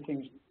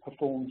 everything's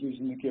performed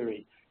using the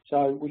GUI.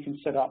 So we can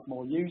set up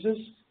more users.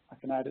 I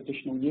can add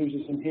additional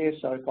users in here.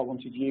 So if I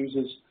wanted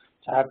users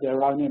to have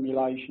their own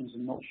emulations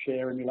and not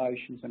share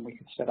emulations, then we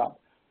could set up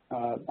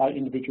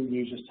individual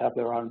users to have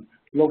their own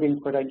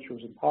login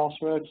credentials and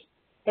passwords.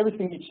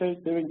 Everything you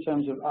do in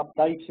terms of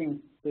updating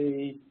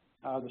the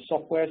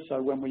software,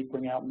 so when we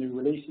bring out new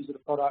releases of the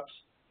products,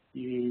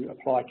 you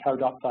apply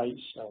code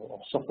updates, or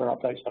software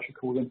updates I should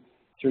call them,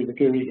 through the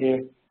GUI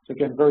here. So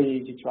again, very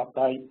easy to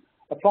update.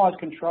 Appliance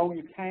control,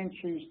 you can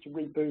choose to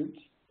reboot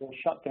or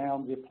shut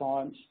down the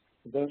appliance,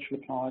 the virtual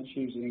appliance,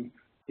 using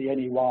the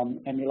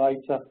NE1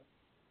 emulator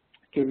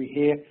GUI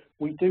here.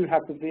 We do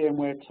have the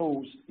VMware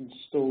tools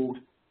installed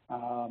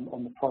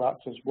on the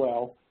product as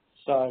well,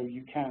 so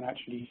you can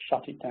actually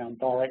shut it down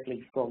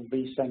directly from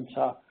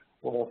vCenter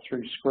or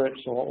through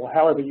scripts or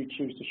however you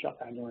choose to shut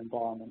down your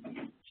environment.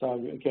 So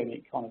again,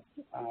 it kind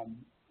of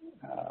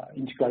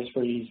integrates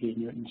very easily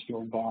into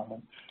your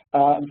environment.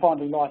 And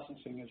finally,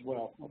 licensing as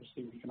well.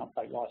 Obviously, we can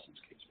update license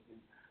keys within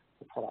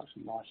the products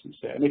and license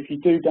it. And if you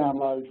do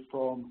download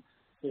from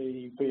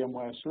the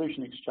VMware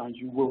Solution Exchange,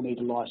 you will need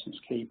a license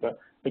key, but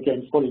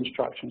again, full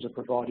instructions are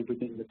provided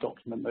within the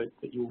document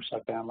that you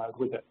also download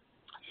with it.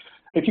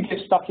 If you get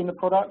stuck in the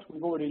product,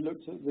 we've already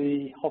looked at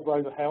the hover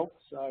over help,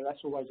 so that's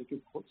always a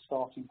good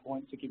starting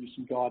point to give you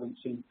some guidance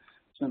in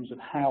terms of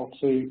how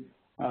to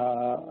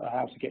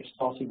get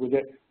started with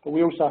it. But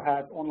we also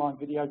have online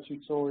video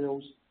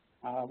tutorials.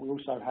 We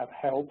also have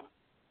help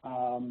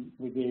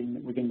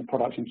within the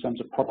product in terms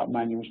of product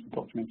manuals and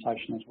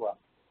documentation as well.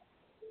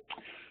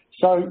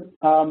 So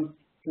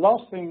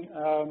last thing,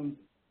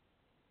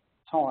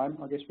 time,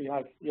 I guess we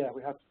have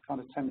kind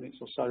of 10 minutes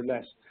or so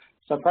less.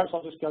 So perhaps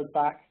I'll just go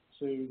back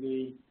to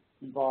the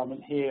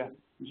environment here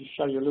and just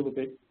show you a little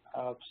bit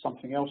of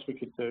something else we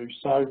could do.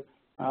 So,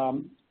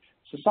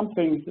 so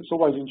something that's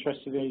always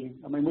interesting,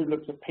 I mean, we've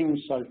looked at pings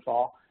so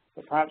far,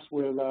 but perhaps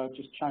we'll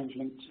just change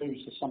link 2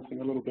 to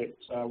something a little bit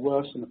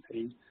worse than a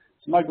ping.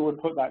 So maybe we'll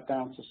put that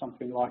down to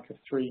something like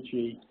a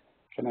 3G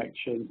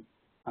connection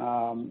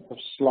of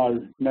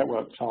slow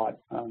network type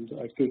and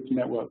a good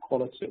network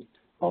quality.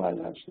 Oh,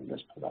 actually,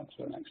 let's put that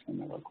to an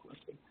excellent network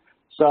quality.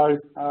 So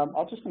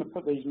I'm just going to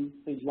put these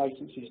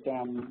latencies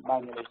down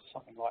manually to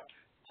something like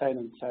 10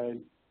 and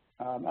 10.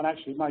 And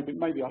actually,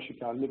 maybe I should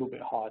go a little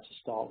bit higher to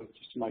start with,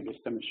 just to make this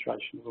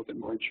demonstration a little bit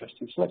more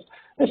interesting. So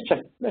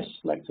let's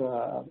select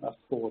a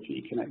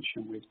 4G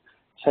connection with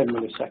 10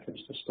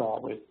 milliseconds to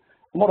start with.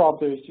 And what I'll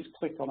do is just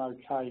click on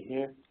OK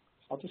here.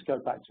 I'll just go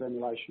back to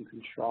emulation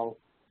control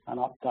and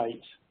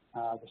update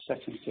the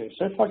settings here.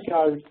 So if I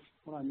go,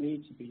 what I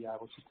need to be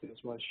able to do as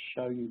well is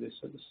show you this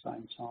at the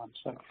same time.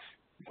 So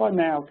if I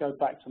now go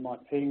back to my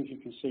pings, you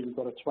can see we've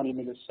got a 20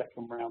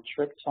 millisecond round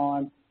trip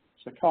time.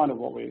 So kind of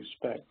what we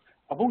expect.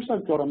 I've also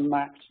got a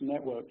mapped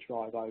network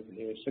drive over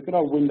here. So good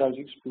old Windows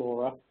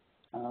Explorer.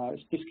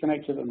 It's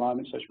disconnected at the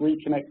moment, so it's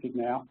reconnected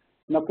now.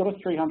 And I've got a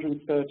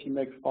 330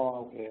 meg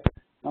file here.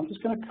 And I'm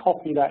just going to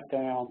copy that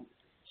down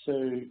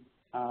to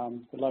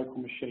the local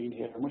machine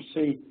here, and we'll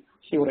see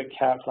what it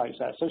calculates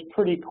at. So it's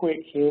pretty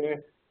quick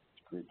here.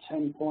 It's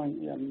 10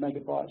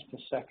 megabytes per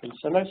second.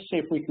 So let's see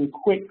if we can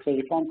quickly,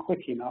 if I'm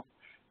quick enough,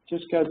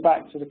 just go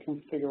back to the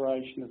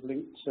configuration of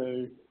link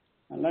 2.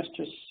 And let's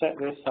just set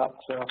this up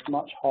to a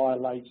much higher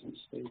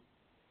latency.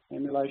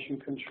 Emulation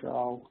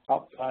control,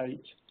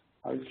 update,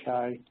 OK.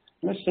 And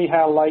let's see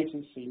how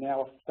latency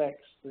now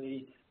affects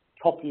the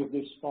copy of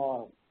this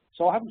file.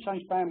 So I haven't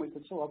changed bandwidth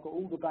at all. I've got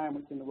all the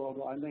bandwidth in the world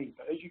that I need.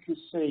 But as you can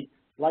see,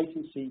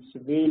 latency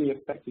severely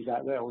affected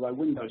out there, although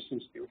Windows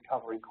seems to be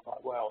recovering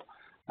quite well.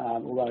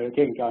 Although,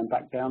 again, going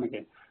back down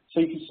again. So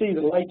you can see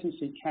the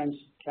latency can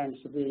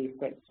severely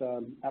affect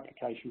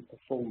application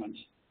performance.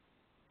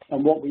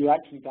 And what we've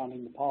actually done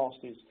in the past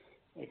is,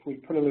 if we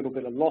put a little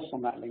bit of loss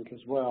on that link as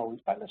well, in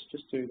fact, let's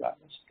just do that.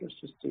 Let's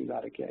just do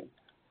that again.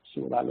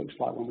 See what that looks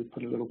like when we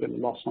put a little bit of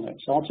loss on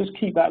it. So I'll just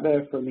keep that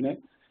there for a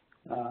minute.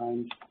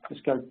 And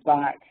let's go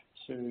back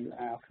to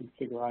our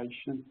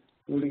configuration,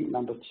 link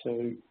number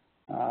 2.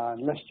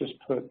 Let's just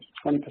put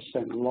 20%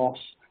 loss.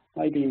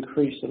 Maybe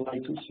increase the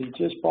latency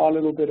just by a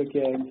little bit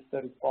again,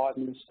 35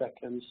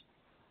 milliseconds,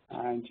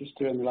 and just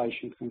do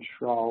emulation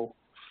control.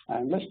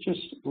 And let's just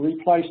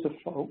replace the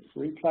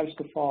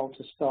file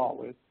to start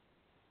with.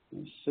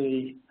 Let's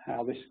see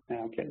how this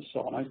now gets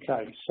on.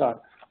 Okay,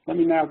 so let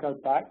me now go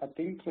back. I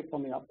didn't click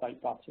on the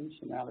update button,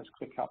 so now let's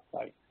click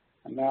update.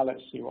 And now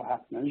let's see what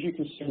happened. And as you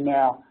can see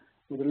now,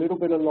 with a little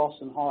bit of loss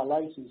and higher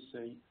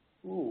latency,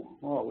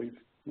 well,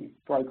 we've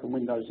broken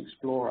Windows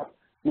Explorer.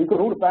 We've got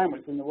all the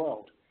bandwidth in the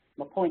world.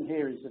 My point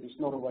here is that it's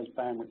not always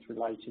bandwidth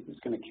related. It's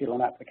going to kill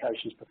an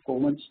application's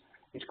performance.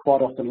 It's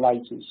quite often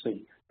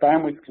latency.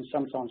 Bandwidth can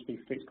sometimes be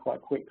fixed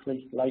quite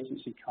quickly.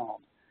 Latency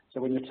can't.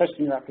 So when you're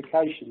testing your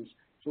applications,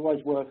 it's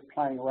always worth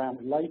playing around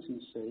with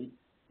latency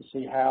to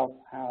see how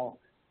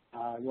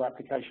your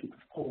application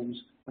performs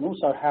and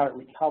also how it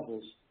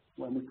recovers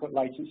when we put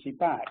latency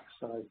back.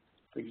 So,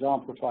 for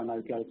example, if I now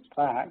go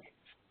back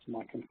to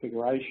my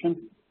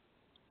configuration,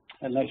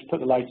 and let's put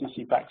the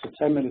latency back to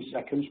 10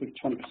 milliseconds with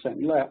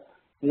 20%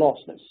 loss.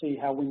 Let's see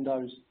how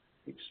Windows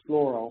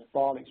Explorer or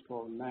File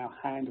Explorer now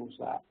handles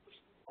that.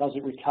 Does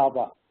it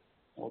recover,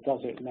 or does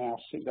it now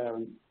sit there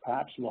and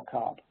perhaps lock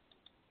up?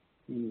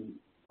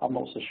 I'm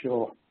not so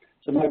sure.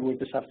 So maybe we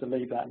just have to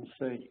leave that and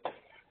see.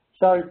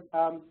 So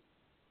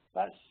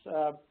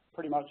that's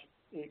pretty much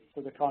it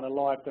for the kind of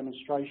live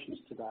demonstrations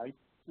today.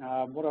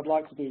 What I'd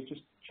like to do is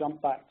just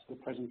jump back to the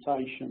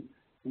presentation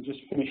and just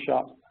finish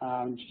up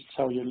and just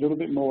tell you a little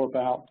bit more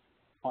about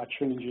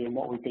iTrinegy and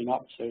what we've been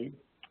up to.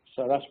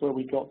 So that's where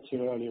we got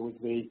to earlier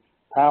with the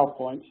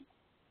PowerPoint.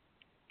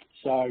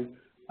 So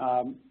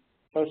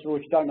first of all,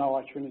 if you don't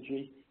know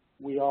iTrinegy,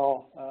 we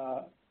are,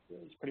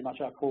 it's pretty much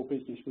our core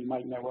business. We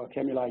make network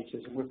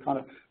emulators, and we're kind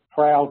of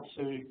proud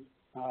to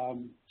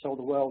tell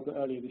the world that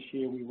earlier this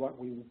year we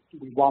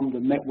won the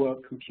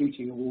Network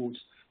Computing Awards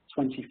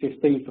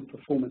 2015 for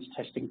Performance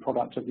Testing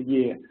Product of the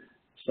Year.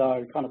 So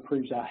it kind of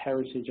proves our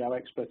heritage, our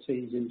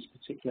expertise in this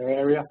particular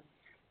area.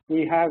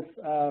 We have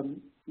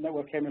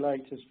network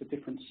emulators for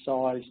different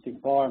sized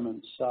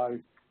environments. So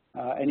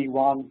any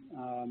one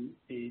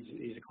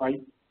is a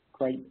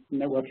great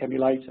network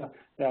emulator.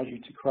 Allows you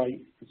to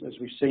create, as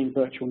we've seen,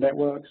 virtual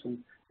networks and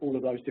all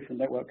of those different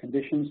network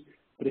conditions.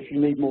 But if you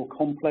need more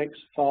complex,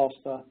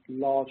 faster,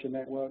 larger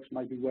networks,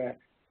 maybe where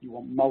you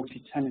want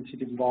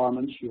multi-tenanted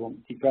environments, you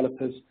want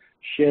developers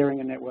sharing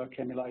a network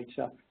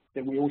emulator,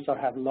 then we also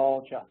have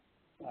larger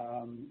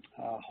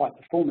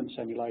high-performance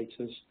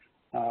emulators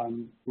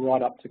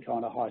right up to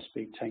kind of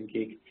high-speed 10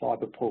 gig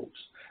fiber ports.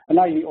 And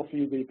they offer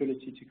you the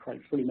ability to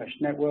create fully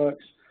meshed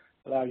networks,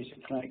 allow you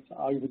to connect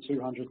over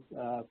 200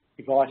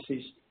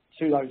 devices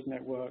to those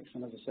networks,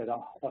 and as I said, a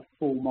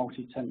full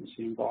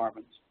multi-tenancy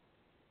environment.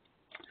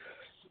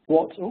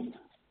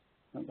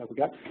 There we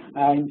go.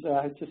 And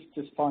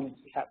just finally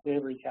to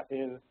recap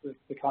here,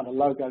 the kind of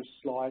logo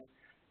slide.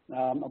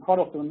 I'm quite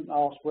often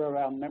asked where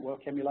our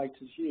network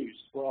emulators used.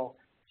 Well,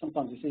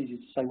 sometimes it's easy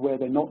to say where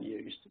they're not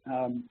used.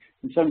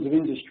 In terms of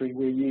industry,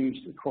 we're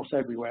used across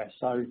everywhere.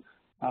 So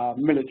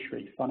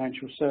military,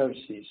 financial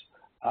services,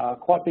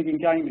 quite big in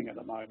gaming at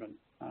the moment.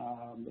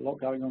 A lot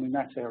going on in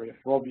that area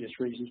for obvious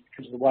reasons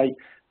because of the way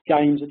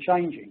games are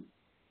changing.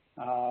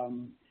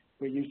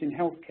 We're used in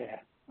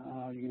healthcare.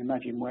 You can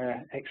imagine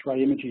where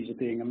X-ray images are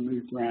being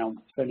moved around,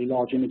 fairly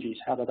large images,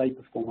 how do they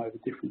perform over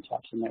different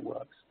types of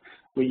networks?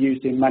 We're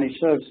used in managed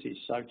services,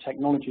 so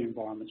technology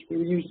environments.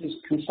 We're used as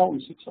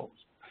consultancy tools.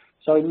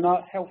 So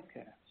not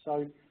healthcare.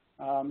 So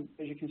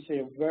as you can see,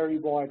 a very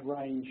wide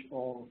range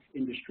of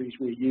industries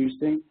we're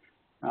used in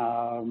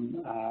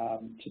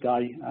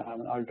today,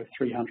 over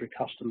 300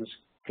 customers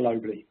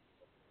globally.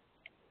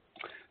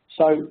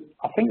 So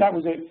I think that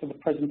was it for the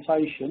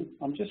presentation.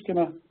 I'm just going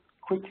to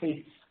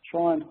quickly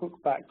try and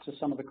hook back to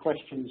some of the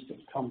questions that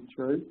have come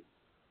through.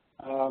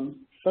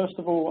 First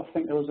of all, I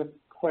think there was a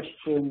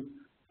question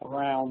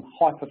around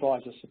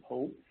hypervisor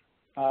support.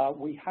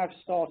 We have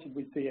started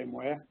with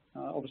VMware.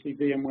 Obviously,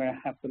 VMware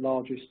have the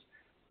largest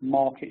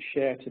market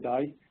share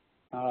today.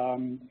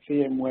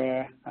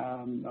 VMware,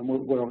 and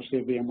we're obviously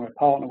a VMware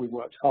partner. We've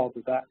worked hard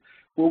with that.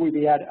 Will we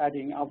be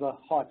adding other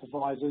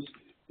hypervisors?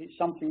 It's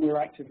something we're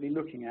actively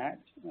looking at.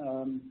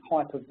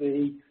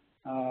 Hyper-V,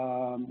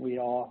 we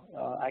are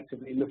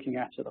actively looking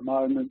at the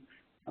moment,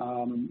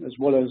 as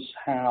well as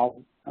how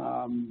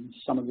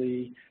some of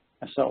the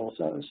how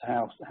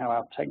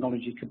our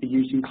technology could be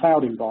used in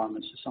cloud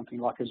environments, so something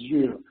like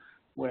Azure,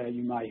 where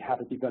you may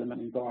have a development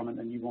environment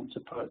and you want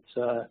to put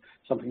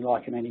something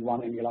like an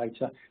Anyone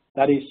emulator.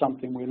 That is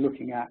something we're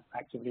looking at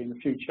actively in the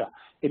future.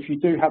 If you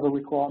do have a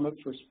requirement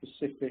for a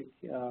specific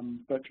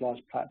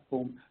virtualized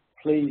platform,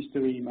 please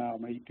do email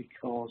me,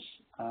 because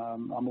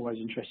I'm always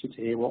interested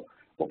to hear what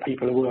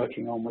people are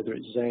working on, whether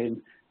it's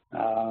Zen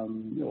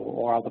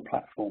or other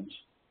platforms.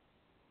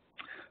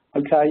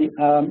 Okay,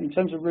 in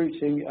terms of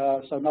routing,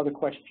 so another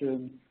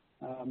question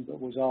that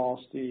was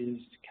asked is,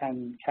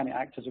 can it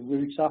act as a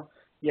router?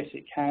 Yes,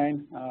 it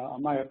can. I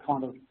may have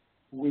kind of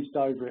whizzed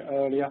over it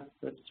earlier,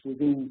 but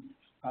within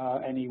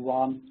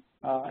Anyone,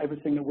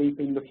 everything that we've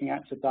been looking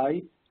at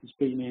today has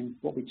been in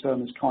what we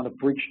term as kind of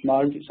bridged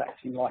mode. It's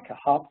acting like a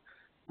hub,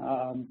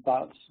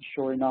 but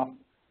sure enough,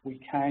 we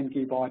can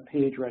give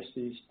IP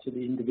addresses to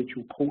the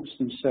individual ports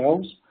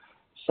themselves.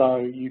 So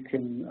you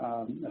can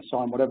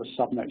assign whatever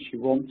subnets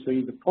you want to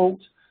either port,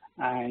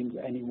 and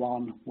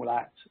anyone will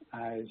act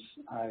as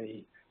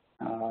a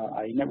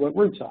network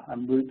router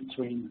and route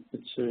between the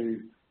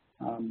two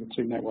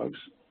networks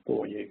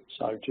for you.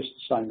 So just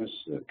the same as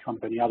kind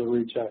of any other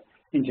router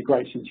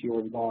integrates into your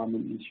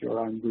environment, into your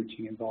own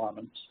routing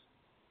environments.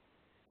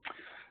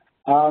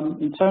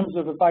 In terms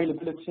of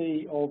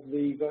availability of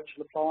the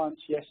virtual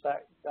appliance, yes,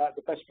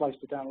 the best place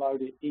to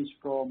download it is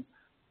from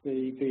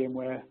the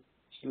VMware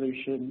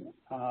Solution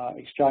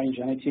Exchange,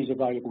 and it is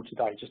available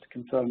today. Just to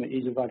confirm, it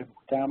is available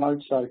for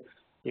download. So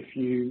if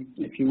you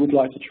would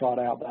like to try it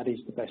out, that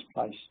is the best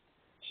place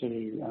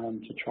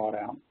to try it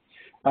out.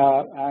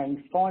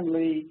 And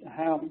finally,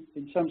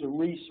 in terms of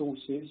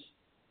resources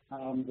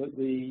that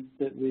the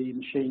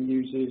machine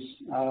uses,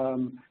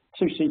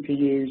 2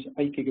 CPUs,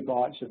 8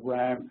 GB of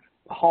RAM.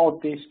 The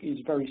hard disk is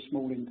very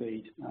small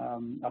indeed.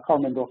 I can't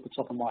remember off the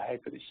top of my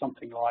head, but it's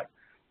something like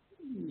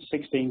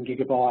 16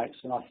 GB,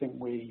 and I think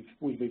we've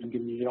even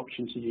given you the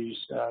option to use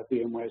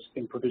VMware's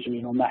thin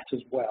provisioning on that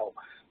as well.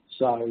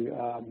 So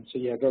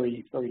yeah,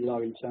 very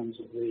low in terms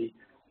of the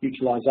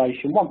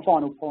utilization. One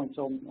final point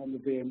on the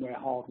VMware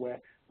hardware,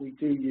 we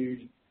do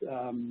use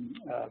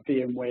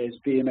VMware's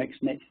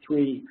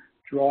VMXNet3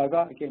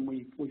 driver. Again,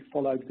 we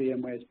followed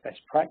VMware's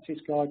best practice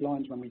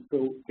guidelines when we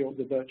built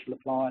the virtual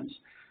appliance,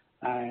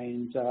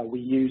 and we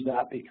use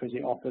that because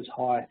it offers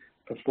high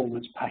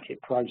performance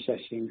packet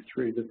processing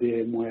through the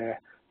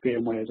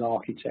VMware's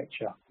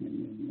architecture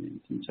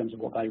in terms of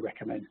what they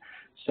recommend.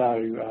 So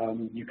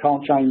you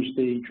can't change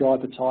the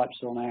driver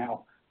types on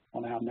our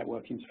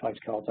network interface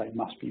cards. They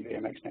must be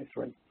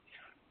VMXNet3.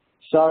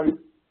 So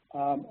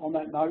on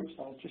that note,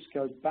 I'll just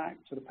go back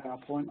to the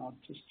PowerPoint. I'll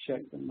just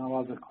check that no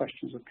other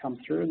questions have come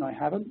through, and they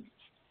haven't.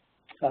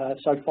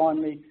 So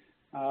finally,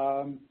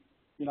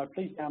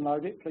 please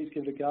download it. Please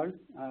give it a go.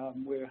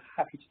 We're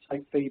happy to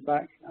take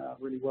feedback.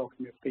 Really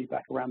welcome your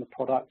feedback around the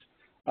product,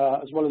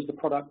 as well as the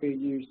product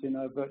being used in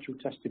a virtual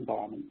test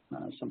environment.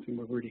 Something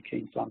we're really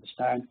keen to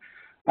understand.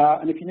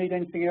 And if you need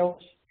anything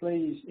else,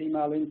 please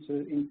email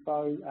into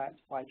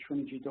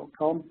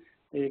info@iTrinegy.com.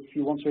 If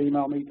you want to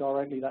email me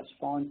directly, that's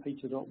fine,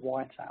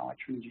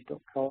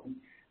 peter.white@iTrinegy.com.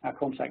 Our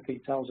contact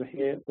details are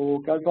here,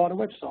 or go via the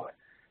website.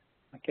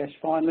 I guess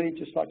finally,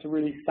 just like to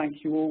really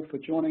thank you all for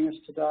joining us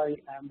today,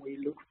 and we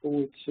look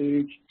forward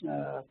to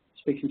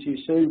speaking to you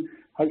soon,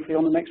 hopefully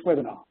on the next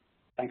webinar.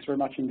 Thanks very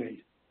much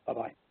indeed.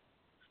 Bye-bye.